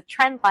thought that the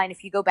trend line,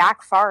 if you go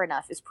back far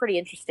enough, is pretty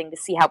interesting to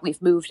see how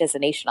we've moved as a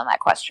nation on that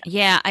question.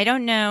 Yeah, I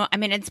don't know. I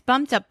mean, it's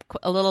bumped up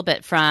a little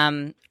bit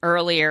from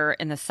earlier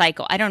in the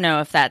cycle. I don't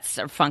know if that's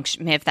a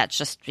function, if that's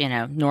just,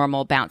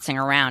 normal bouncing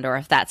around, or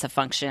if that's a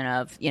function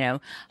of,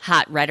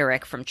 hot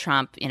rhetoric from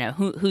Trump,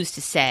 who's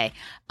to say?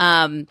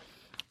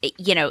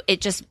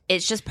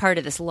 It's just part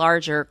of this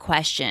larger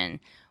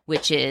question,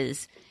 which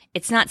is,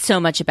 it's not so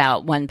much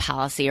about one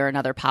policy or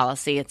another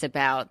policy. It's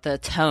about the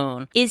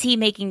tone. Is he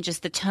making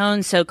just the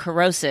tone so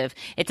corrosive?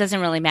 It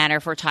doesn't really matter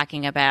if we're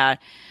talking about,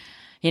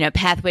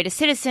 pathway to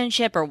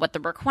citizenship, or what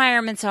the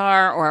requirements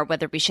are, or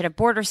whether we should have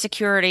border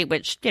security,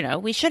 which,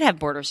 we should have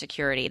border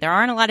security. There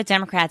aren't a lot of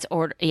Democrats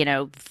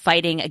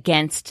fighting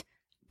against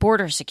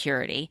border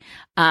security,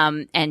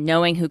 and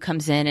knowing who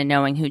comes in and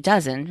knowing who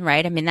doesn't,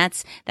 right? I mean,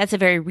 that's a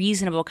very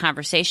reasonable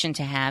conversation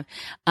to have.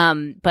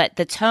 But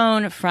the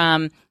tone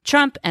from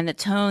Trump and the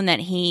tone that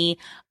he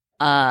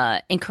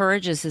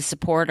encourages his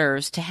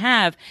supporters to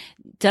have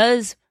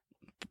does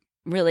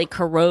really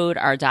corrode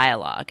our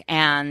dialogue.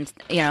 And,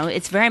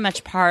 it's very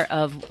much part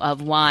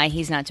of why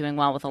he's not doing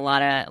well with a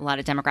lot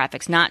of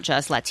demographics, not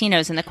just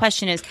Latinos. And the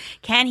question is,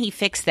 can he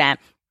fix that?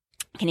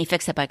 Can he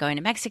fix that by going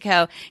to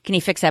Mexico? Can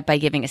he fix that by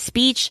giving a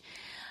speech?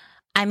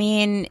 I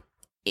mean,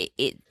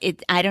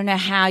 I don't know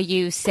how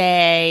you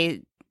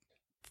say,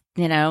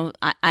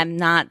 I'm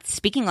not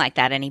speaking like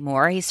that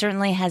anymore. He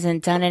certainly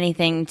hasn't done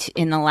anything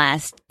in the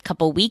last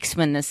couple weeks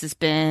when this has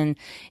been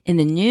in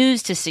the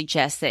news to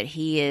suggest that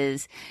he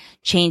is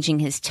changing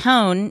his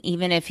tone,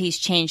 even if he's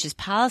changed his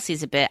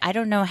policies a bit. I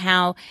don't know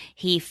how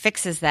he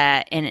fixes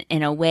that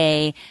in a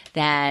way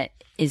that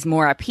is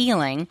more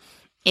appealing.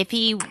 If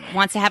he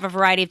wants to have a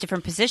variety of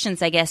different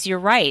positions, I guess you're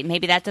right.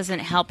 Maybe that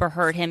doesn't help or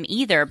hurt him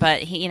either.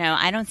 But,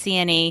 I don't see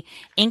any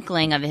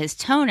inkling of his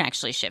tone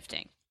actually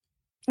shifting.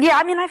 Yeah,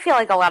 I mean, I feel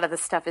like a lot of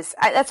this stuff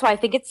that's why I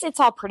think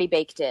it's all pretty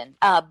baked in.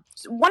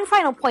 One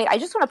final point, I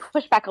just want to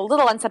push back a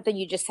little on something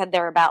you just said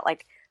there about,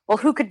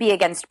 who could be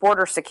against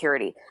border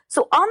security?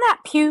 So on that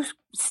Pew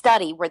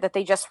study that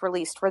they just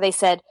released, where they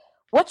said,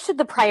 what should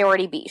the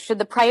priority be? Should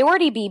the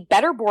priority be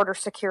better border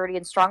security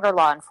and stronger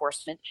law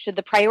enforcement? Should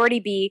the priority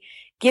be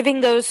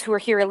giving those who are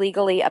here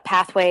illegally a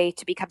pathway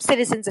to become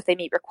citizens if they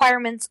meet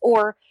requirements?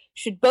 Or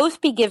should both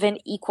be given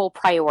equal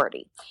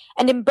priority?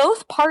 And in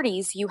both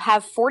parties, you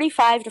have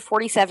 45 to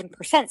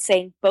 47%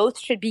 saying both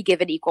should be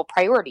given equal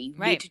priority.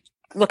 Right. You need to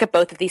look at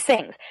both of these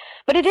things.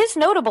 But it is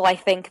notable, I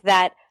think,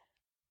 that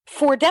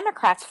for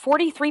Democrats,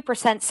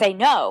 43% say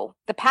no.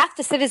 The path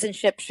to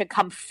citizenship should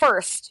come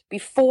first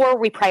before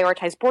we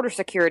prioritize border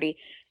security.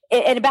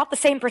 And about the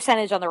same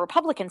percentage on the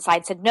Republican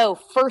side said no,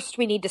 first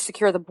we need to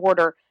secure the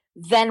border,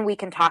 then we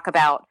can talk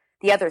about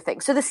the other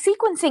things. So the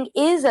sequencing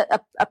is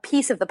a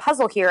piece of the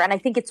puzzle here, and I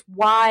think it's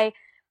why,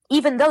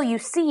 even though you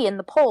see in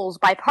the polls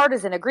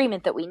bipartisan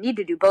agreement that we need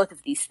to do both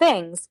of these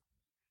things,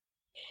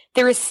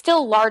 there is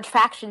still large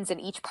factions in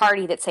each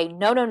party that say,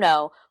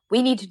 no,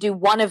 we need to do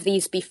one of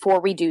these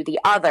before we do the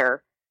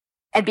other.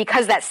 And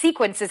because that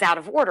sequence is out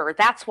of order,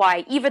 that's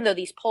why, even though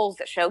these polls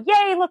that show,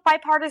 yay, look,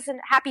 bipartisan,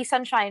 happy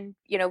sunshine,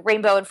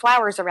 rainbow and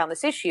flowers around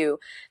this issue,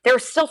 there are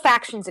still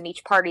factions in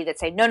each party that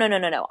say, no,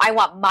 I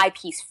want my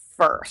piece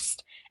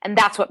first. And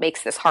that's what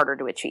makes this harder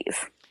to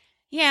achieve.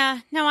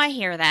 Yeah, no, I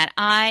hear that.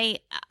 I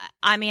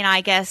mean,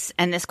 I guess,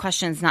 and this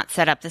question's not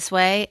set up this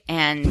way,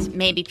 and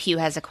maybe Pew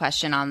has a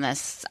question on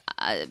this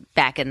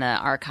back in the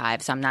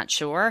archives, I'm not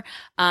sure.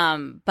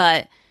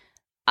 But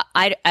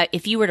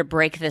if you were to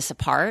break this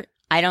apart,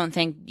 I don't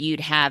think you'd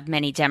have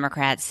many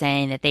Democrats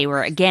saying that they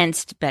were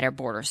against better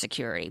border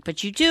security.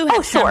 But you do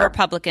have some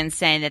Republicans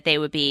saying that they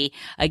would be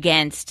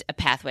against a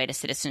pathway to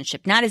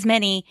citizenship. Not as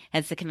many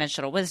as the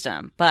conventional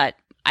wisdom, but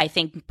I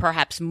think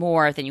perhaps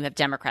more than you have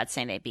Democrats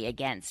saying they'd be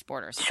against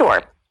border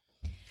security.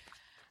 Sure.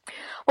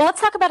 Well,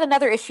 let's talk about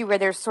another issue where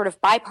there's sort of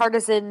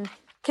bipartisan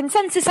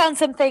consensus on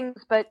some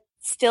things, but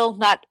still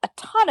not a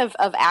ton of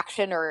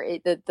action, or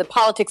the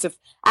politics of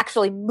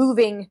actually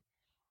moving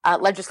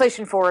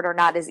legislation forward are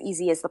not as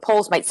easy as the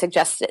polls might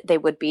suggest they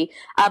would be.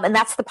 And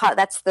that's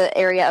the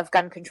area of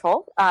gun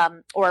control,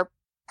 or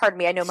pardon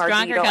me, I know,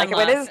 Margie, you don't like it,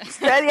 but it is.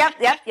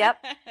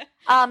 Yep.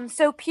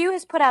 So Pew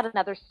has put out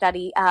another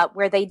study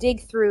where they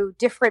dig through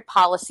different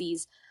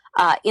policies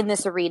in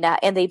this arena,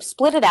 and they've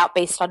split it out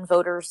based on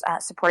voters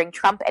supporting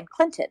Trump and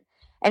Clinton,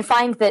 and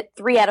find that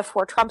 3 out of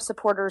 4 Trump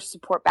supporters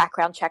support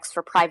background checks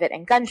for private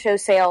and gun show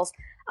sales.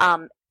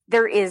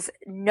 There is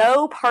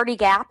no party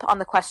gap on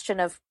the question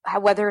of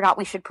whether or not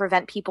we should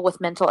prevent people with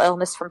mental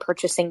illness from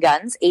purchasing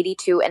guns,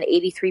 82 and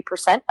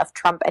 83% of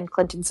Trump and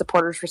Clinton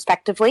supporters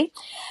respectively.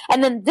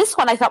 And then this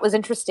one I thought was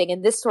interesting,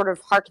 and this sort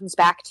of harkens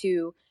back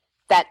to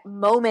that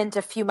moment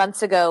a few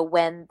months ago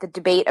when the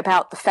debate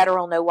about the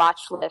federal no-watch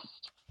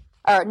list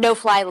or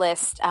no-fly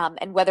list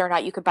and whether or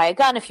not you could buy a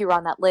gun if you were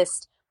on that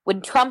list,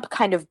 when Trump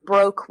kind of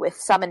broke with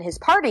some in his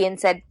party and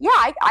said, yeah,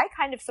 I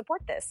kind of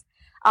support this.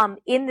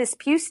 In this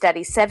Pew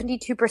study,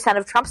 72%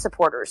 of Trump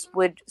supporters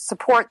would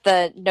support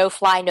the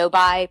no-fly,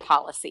 no-buy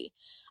policy,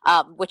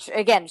 which,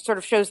 again, sort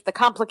of shows the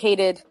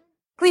complicated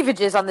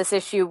cleavages on this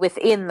issue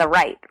within the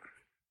right.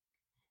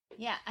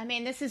 Yeah, I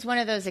mean, this is one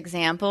of those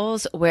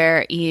examples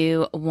where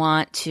you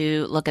want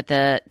to look at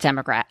the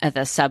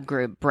the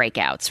subgroup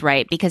breakouts,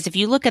 right? Because if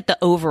you look at the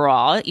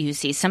overall, you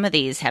see some of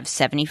these have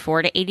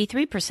 74 to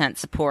 83%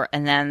 support,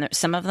 and then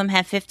some of them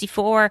have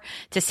 54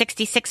 to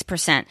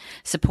 66%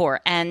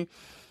 support. And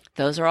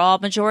those are all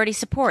majority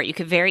support. You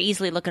could very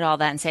easily look at all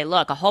that and say,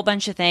 look, a whole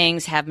bunch of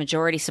things have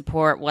majority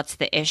support. What's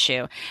the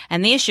issue?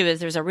 And the issue is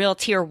there's a real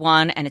tier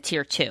 1 and a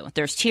tier 2.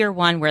 There's tier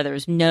 1 where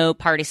there's no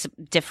party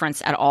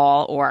difference at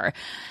all, or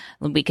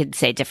we could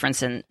say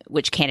difference in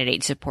which candidate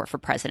you support for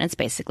presidents,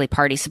 basically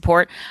party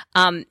support.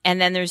 And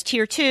then there's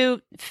tier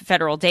 2,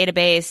 federal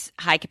database,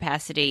 high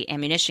capacity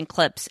ammunition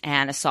clips,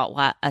 and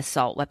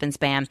assault weapons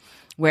ban,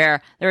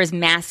 where there is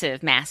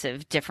massive,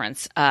 massive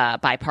difference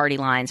by party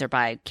lines or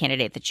by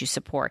candidate that you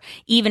support,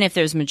 even if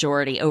there's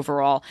majority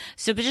overall.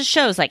 So it just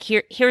shows like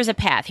here's a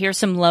path. Here's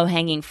some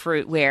low-hanging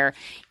fruit where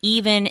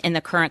even in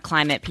the current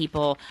climate,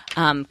 people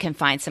can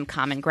find some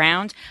common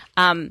ground,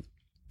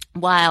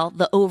 while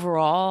the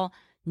overall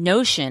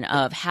notion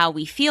of how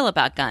we feel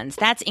about guns,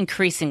 that's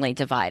increasingly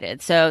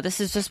divided. So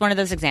this is just one of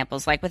those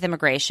examples, like with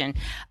immigration,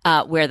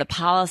 where the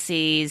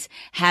policies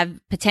have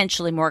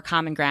potentially more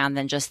common ground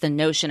than just the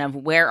notion of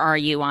where are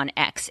you on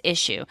X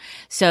issue.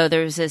 So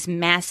there's this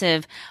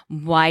massive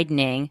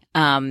widening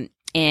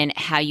in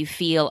how you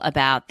feel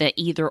about the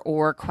either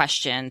or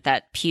question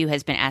that Pew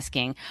has been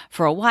asking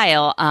for a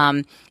while.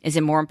 Is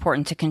it more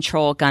important to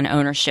control gun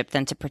ownership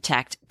than to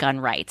protect gun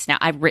rights? Now,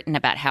 I've written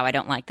about how I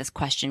don't like this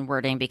question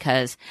wording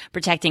because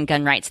protecting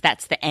gun rights,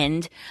 that's the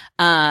end.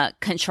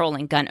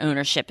 Controlling gun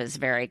ownership is a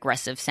very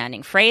aggressive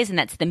sounding phrase, and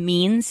that's the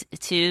means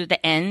to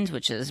the end,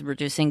 which is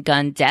reducing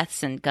gun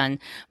deaths and gun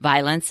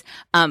violence.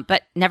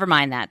 But never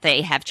mind that.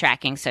 They have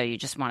tracking, so you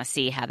just want to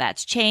see how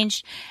that's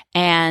changed.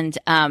 And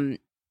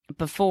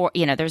before,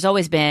 there's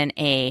always been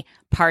a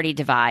party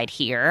divide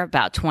here,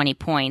 about 20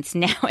 points.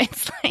 Now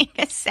it's like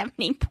a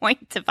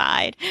 70-point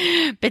divide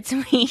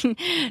between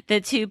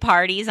the two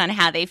parties on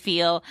how they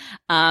feel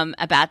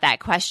about that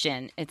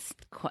question. It's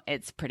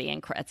a pretty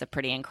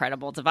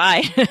incredible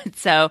divide.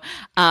 So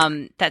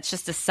that's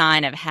just a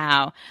sign of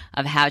how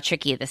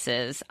tricky this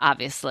is,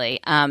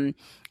 obviously.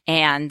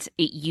 And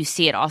you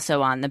see it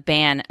also on the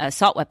ban,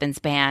 assault weapons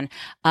ban,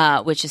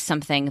 which is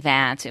something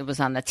that it was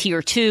on the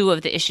tier 2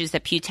 of the issues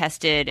that Pew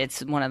tested.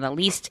 It's one of the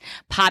least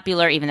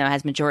popular, even though it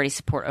has majority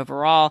support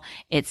overall.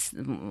 It's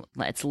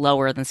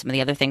lower than some of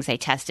the other things they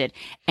tested.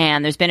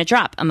 And there's been a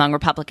drop among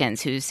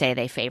Republicans who say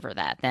they favor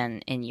that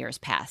than in years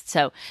past.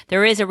 So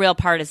there is a real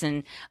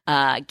partisan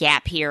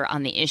gap here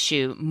on the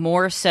issue,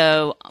 more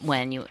so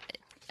when you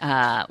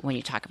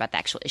talk about the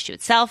actual issue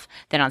itself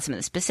than on some of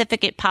the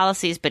specific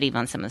policies, but even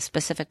on some of the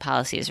specific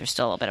policies, there's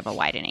still a bit of a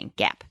widening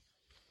gap.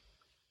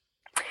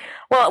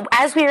 Well,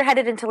 as we are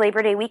headed into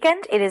Labor Day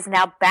weekend, it is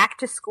now back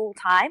to school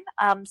time.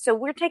 So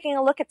we're taking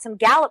a look at some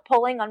Gallup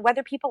polling on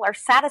whether people are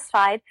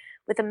satisfied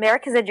with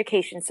America's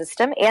education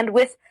system and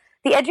with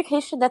the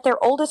education that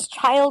their oldest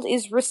child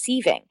is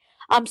receiving.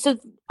 So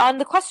on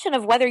the question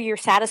of whether you're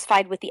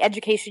satisfied with the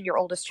education your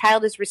oldest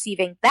child is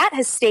receiving, that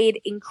has stayed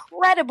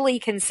incredibly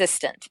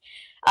consistent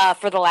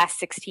for the last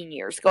 16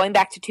 years. Going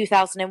back to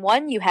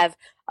 2001, you have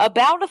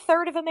about a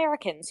third of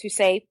Americans who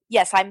say,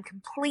 yes, I'm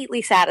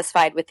completely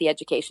satisfied with the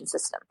education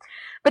system.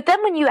 But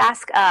then when you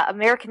ask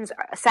Americans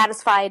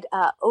satisfied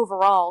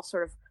overall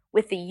sort of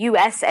with the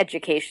U.S.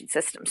 education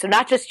system, so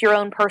not just your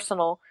own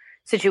personal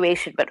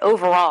situation, but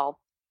overall,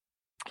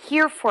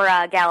 here for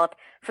Gallup,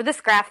 for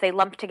this graph, they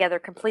lump together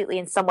completely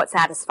and somewhat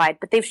satisfied,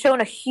 but they've shown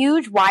a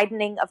huge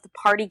widening of the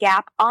party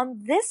gap on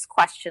this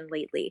question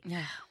lately,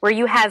 where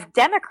you have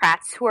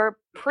Democrats who are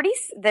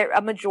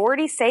a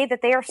majority say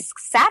that they are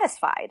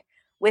satisfied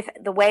with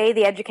the way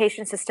the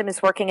education system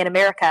is working in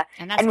America.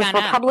 And with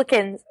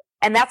Republicans,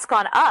 and that's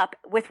gone up,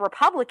 with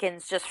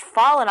Republicans just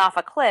fallen off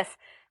a cliff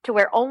to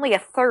where only a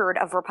third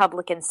of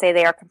Republicans say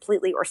they are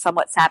completely or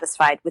somewhat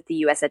satisfied with the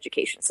U.S.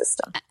 education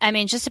system. I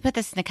mean, just to put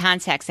this into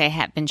context, I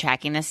have been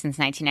tracking this since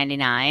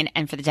 1999,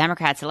 and for the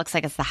Democrats, it looks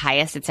like it's the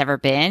highest it's ever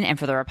been, and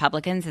for the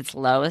Republicans, it's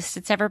lowest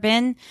it's ever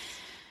been,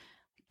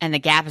 and the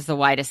gap is the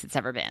widest it's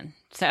ever been.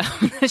 So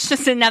it's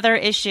just another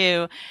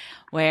issue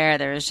where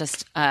there's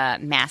just a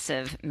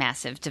massive,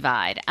 massive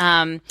divide.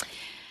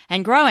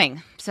 And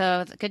growing.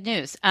 So good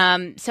news.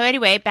 So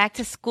anyway, back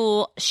to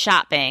school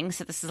shopping.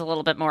 So this is a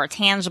little bit more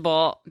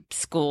tangible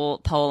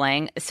school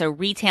polling. So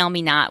Retail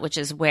Me Not, which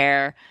is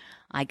where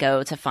I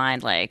go to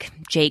find like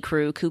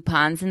J.Crew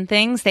coupons and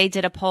things. They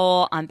did a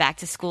poll on back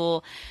to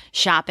school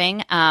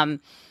shopping.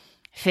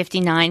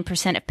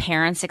 59% of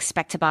parents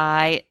expect to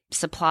buy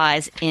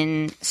supplies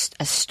in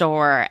a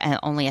store and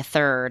only a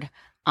third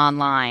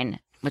online,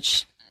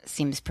 which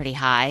seems pretty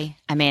high.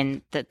 I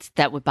mean,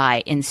 that would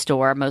buy in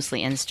store,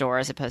 mostly in store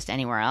as opposed to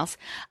anywhere else.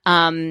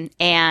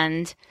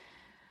 And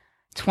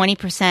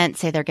 20%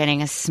 say they're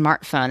getting a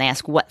smartphone. They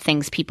ask what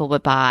things people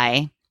would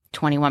buy.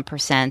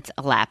 21%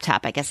 a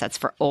laptop. I guess that's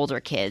for older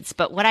kids.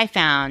 But what I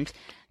found,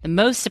 the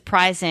most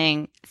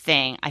surprising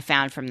thing I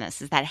found from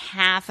this is that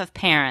half of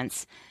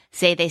parents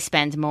say they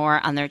spend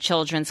more on their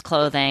children's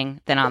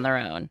clothing than on their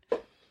own.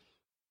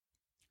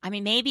 I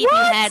mean, maybe if you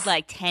had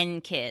like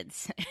 10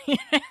 kids. You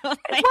know,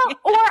 like, now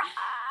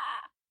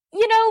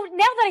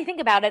that I think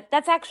about it,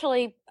 that's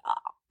actually,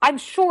 I'm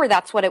sure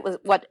that's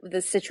what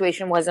the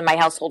situation was in my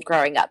household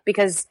growing up,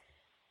 because,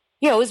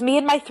 it was me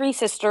and my three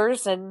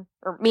sisters or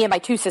me and my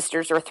two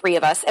sisters, or three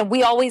of us. And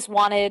we always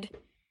wanted,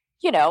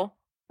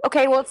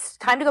 okay, well, it's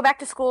time to go back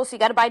to school. So you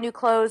got to buy new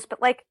clothes. But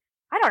like,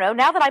 I don't know,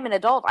 now that I'm an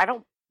adult, I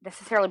don't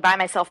necessarily buy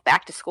myself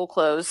back to school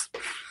clothes.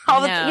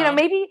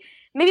 Maybe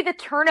the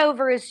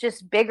turnover is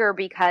just bigger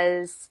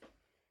because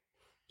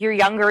you're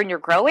younger and you're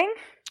growing.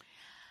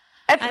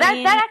 That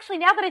actually,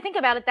 now that I think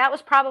about it, that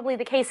was probably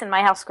the case in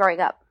my house growing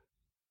up.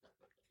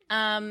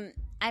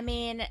 I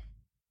mean,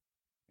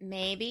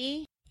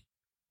 maybe.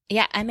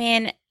 Yeah, I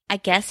mean, I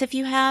guess if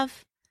you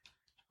have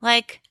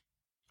like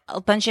a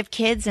bunch of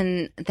kids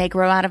and they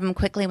grow out of them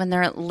quickly when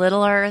they're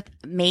littler,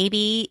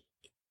 maybe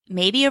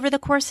over the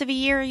course of a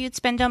year you'd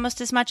spend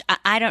almost as much.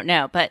 I don't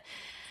know, but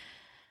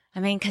I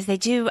mean, because they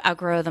do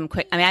outgrow them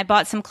quick. I mean, I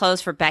bought some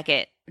clothes for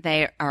Beckett.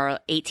 They are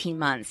 18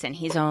 months and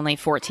he's only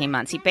 14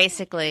 months. He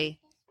basically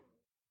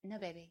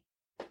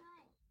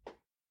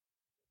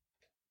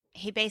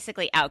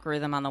outgrew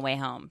them on the way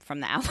home from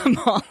the outlet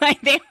mall.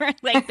 Like they were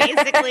like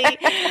basically,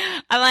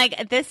 I'm like,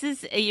 I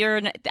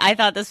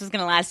thought this was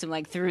going to last him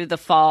like through the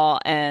fall,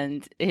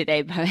 and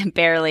they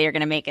barely are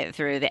going to make it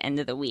through the end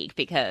of the week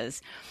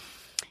because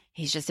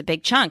he's just a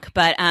big chunk.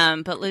 But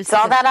Lucy, it's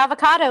all that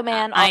avocado,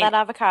 man. That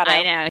avocado.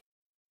 I know.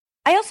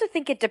 I also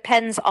think it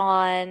depends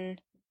on.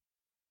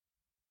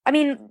 I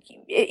mean,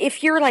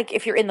 if you're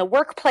in the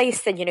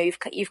workplace, then you've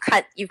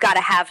got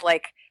to have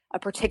like a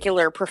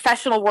particular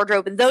professional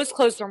wardrobe, and those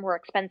clothes are more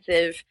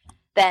expensive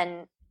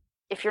than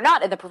if you're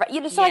not in the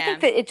So I think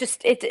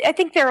that I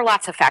think there are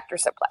lots of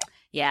factors at play.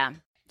 Yeah.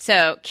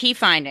 So key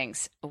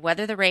findings: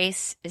 whether the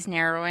race is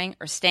narrowing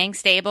or staying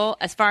stable,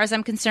 as far as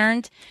I'm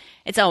concerned,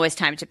 it's always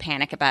time to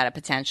panic about a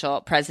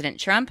potential President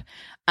Trump.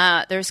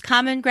 There's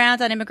common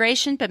ground on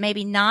immigration, but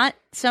maybe not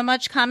so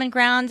much common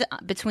ground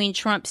between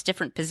Trump's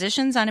different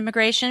positions on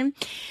immigration.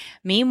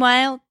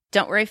 Meanwhile,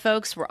 don't worry,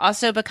 folks, we're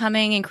also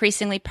becoming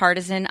increasingly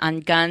partisan on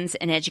guns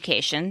and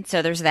education.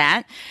 So there's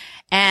that.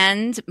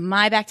 And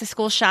my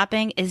back-to-school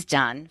shopping is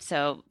done.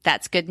 So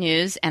that's good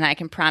news. And I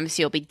can promise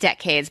you it'll be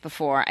decades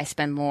before I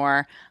spend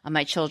more on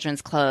my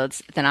children's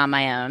clothes than on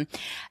my own.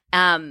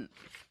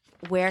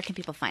 Where can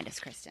people find us,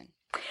 Kristen?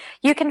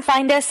 You can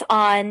find us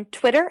on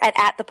Twitter at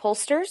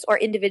 @ThePollsters, or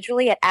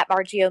individually at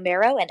 @Margie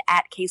O'Maro and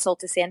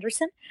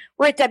 @KSoltis-Anderson.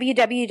 We're at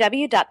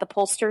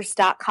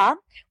www.thepollsters.com,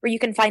 where you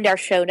can find our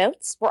show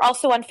notes. We're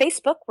also on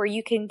Facebook, where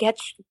you can get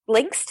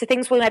links to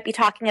things we might be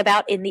talking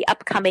about in the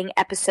upcoming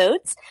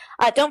episodes.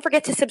 Don't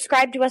forget to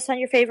subscribe to us on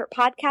your favorite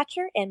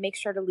podcatcher, and make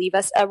sure to leave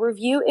us a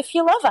review if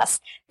you love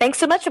us. Thanks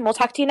so much, and we'll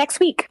talk to you next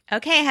week.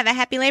 Okay, have a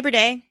happy Labor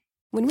Day.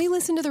 When we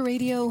listen to the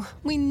radio,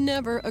 we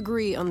never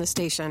agree on the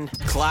station.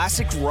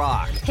 Classic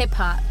rock.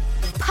 Hip-hop.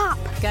 Pop.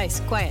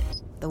 Guys, quiet.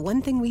 The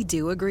one thing we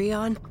do agree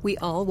on, we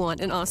all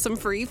want an awesome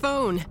free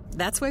phone.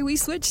 That's why we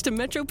switched to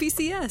Metro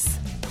PCS.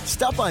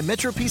 Stop by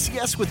Metro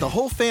PCS with the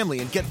whole family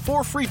and get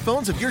 4 free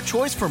phones of your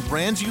choice from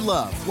brands you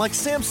love, like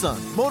Samsung,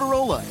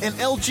 Motorola, and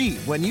LG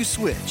when you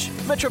switch.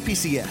 Metro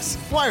PCS.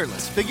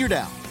 Wireless figured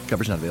out.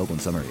 Coverage not available in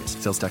some areas.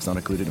 Sales tax not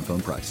included in phone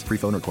price. Free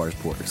phone requires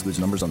port. Excludes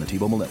numbers on the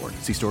T-Mobile network.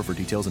 See store for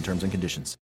details and terms and conditions.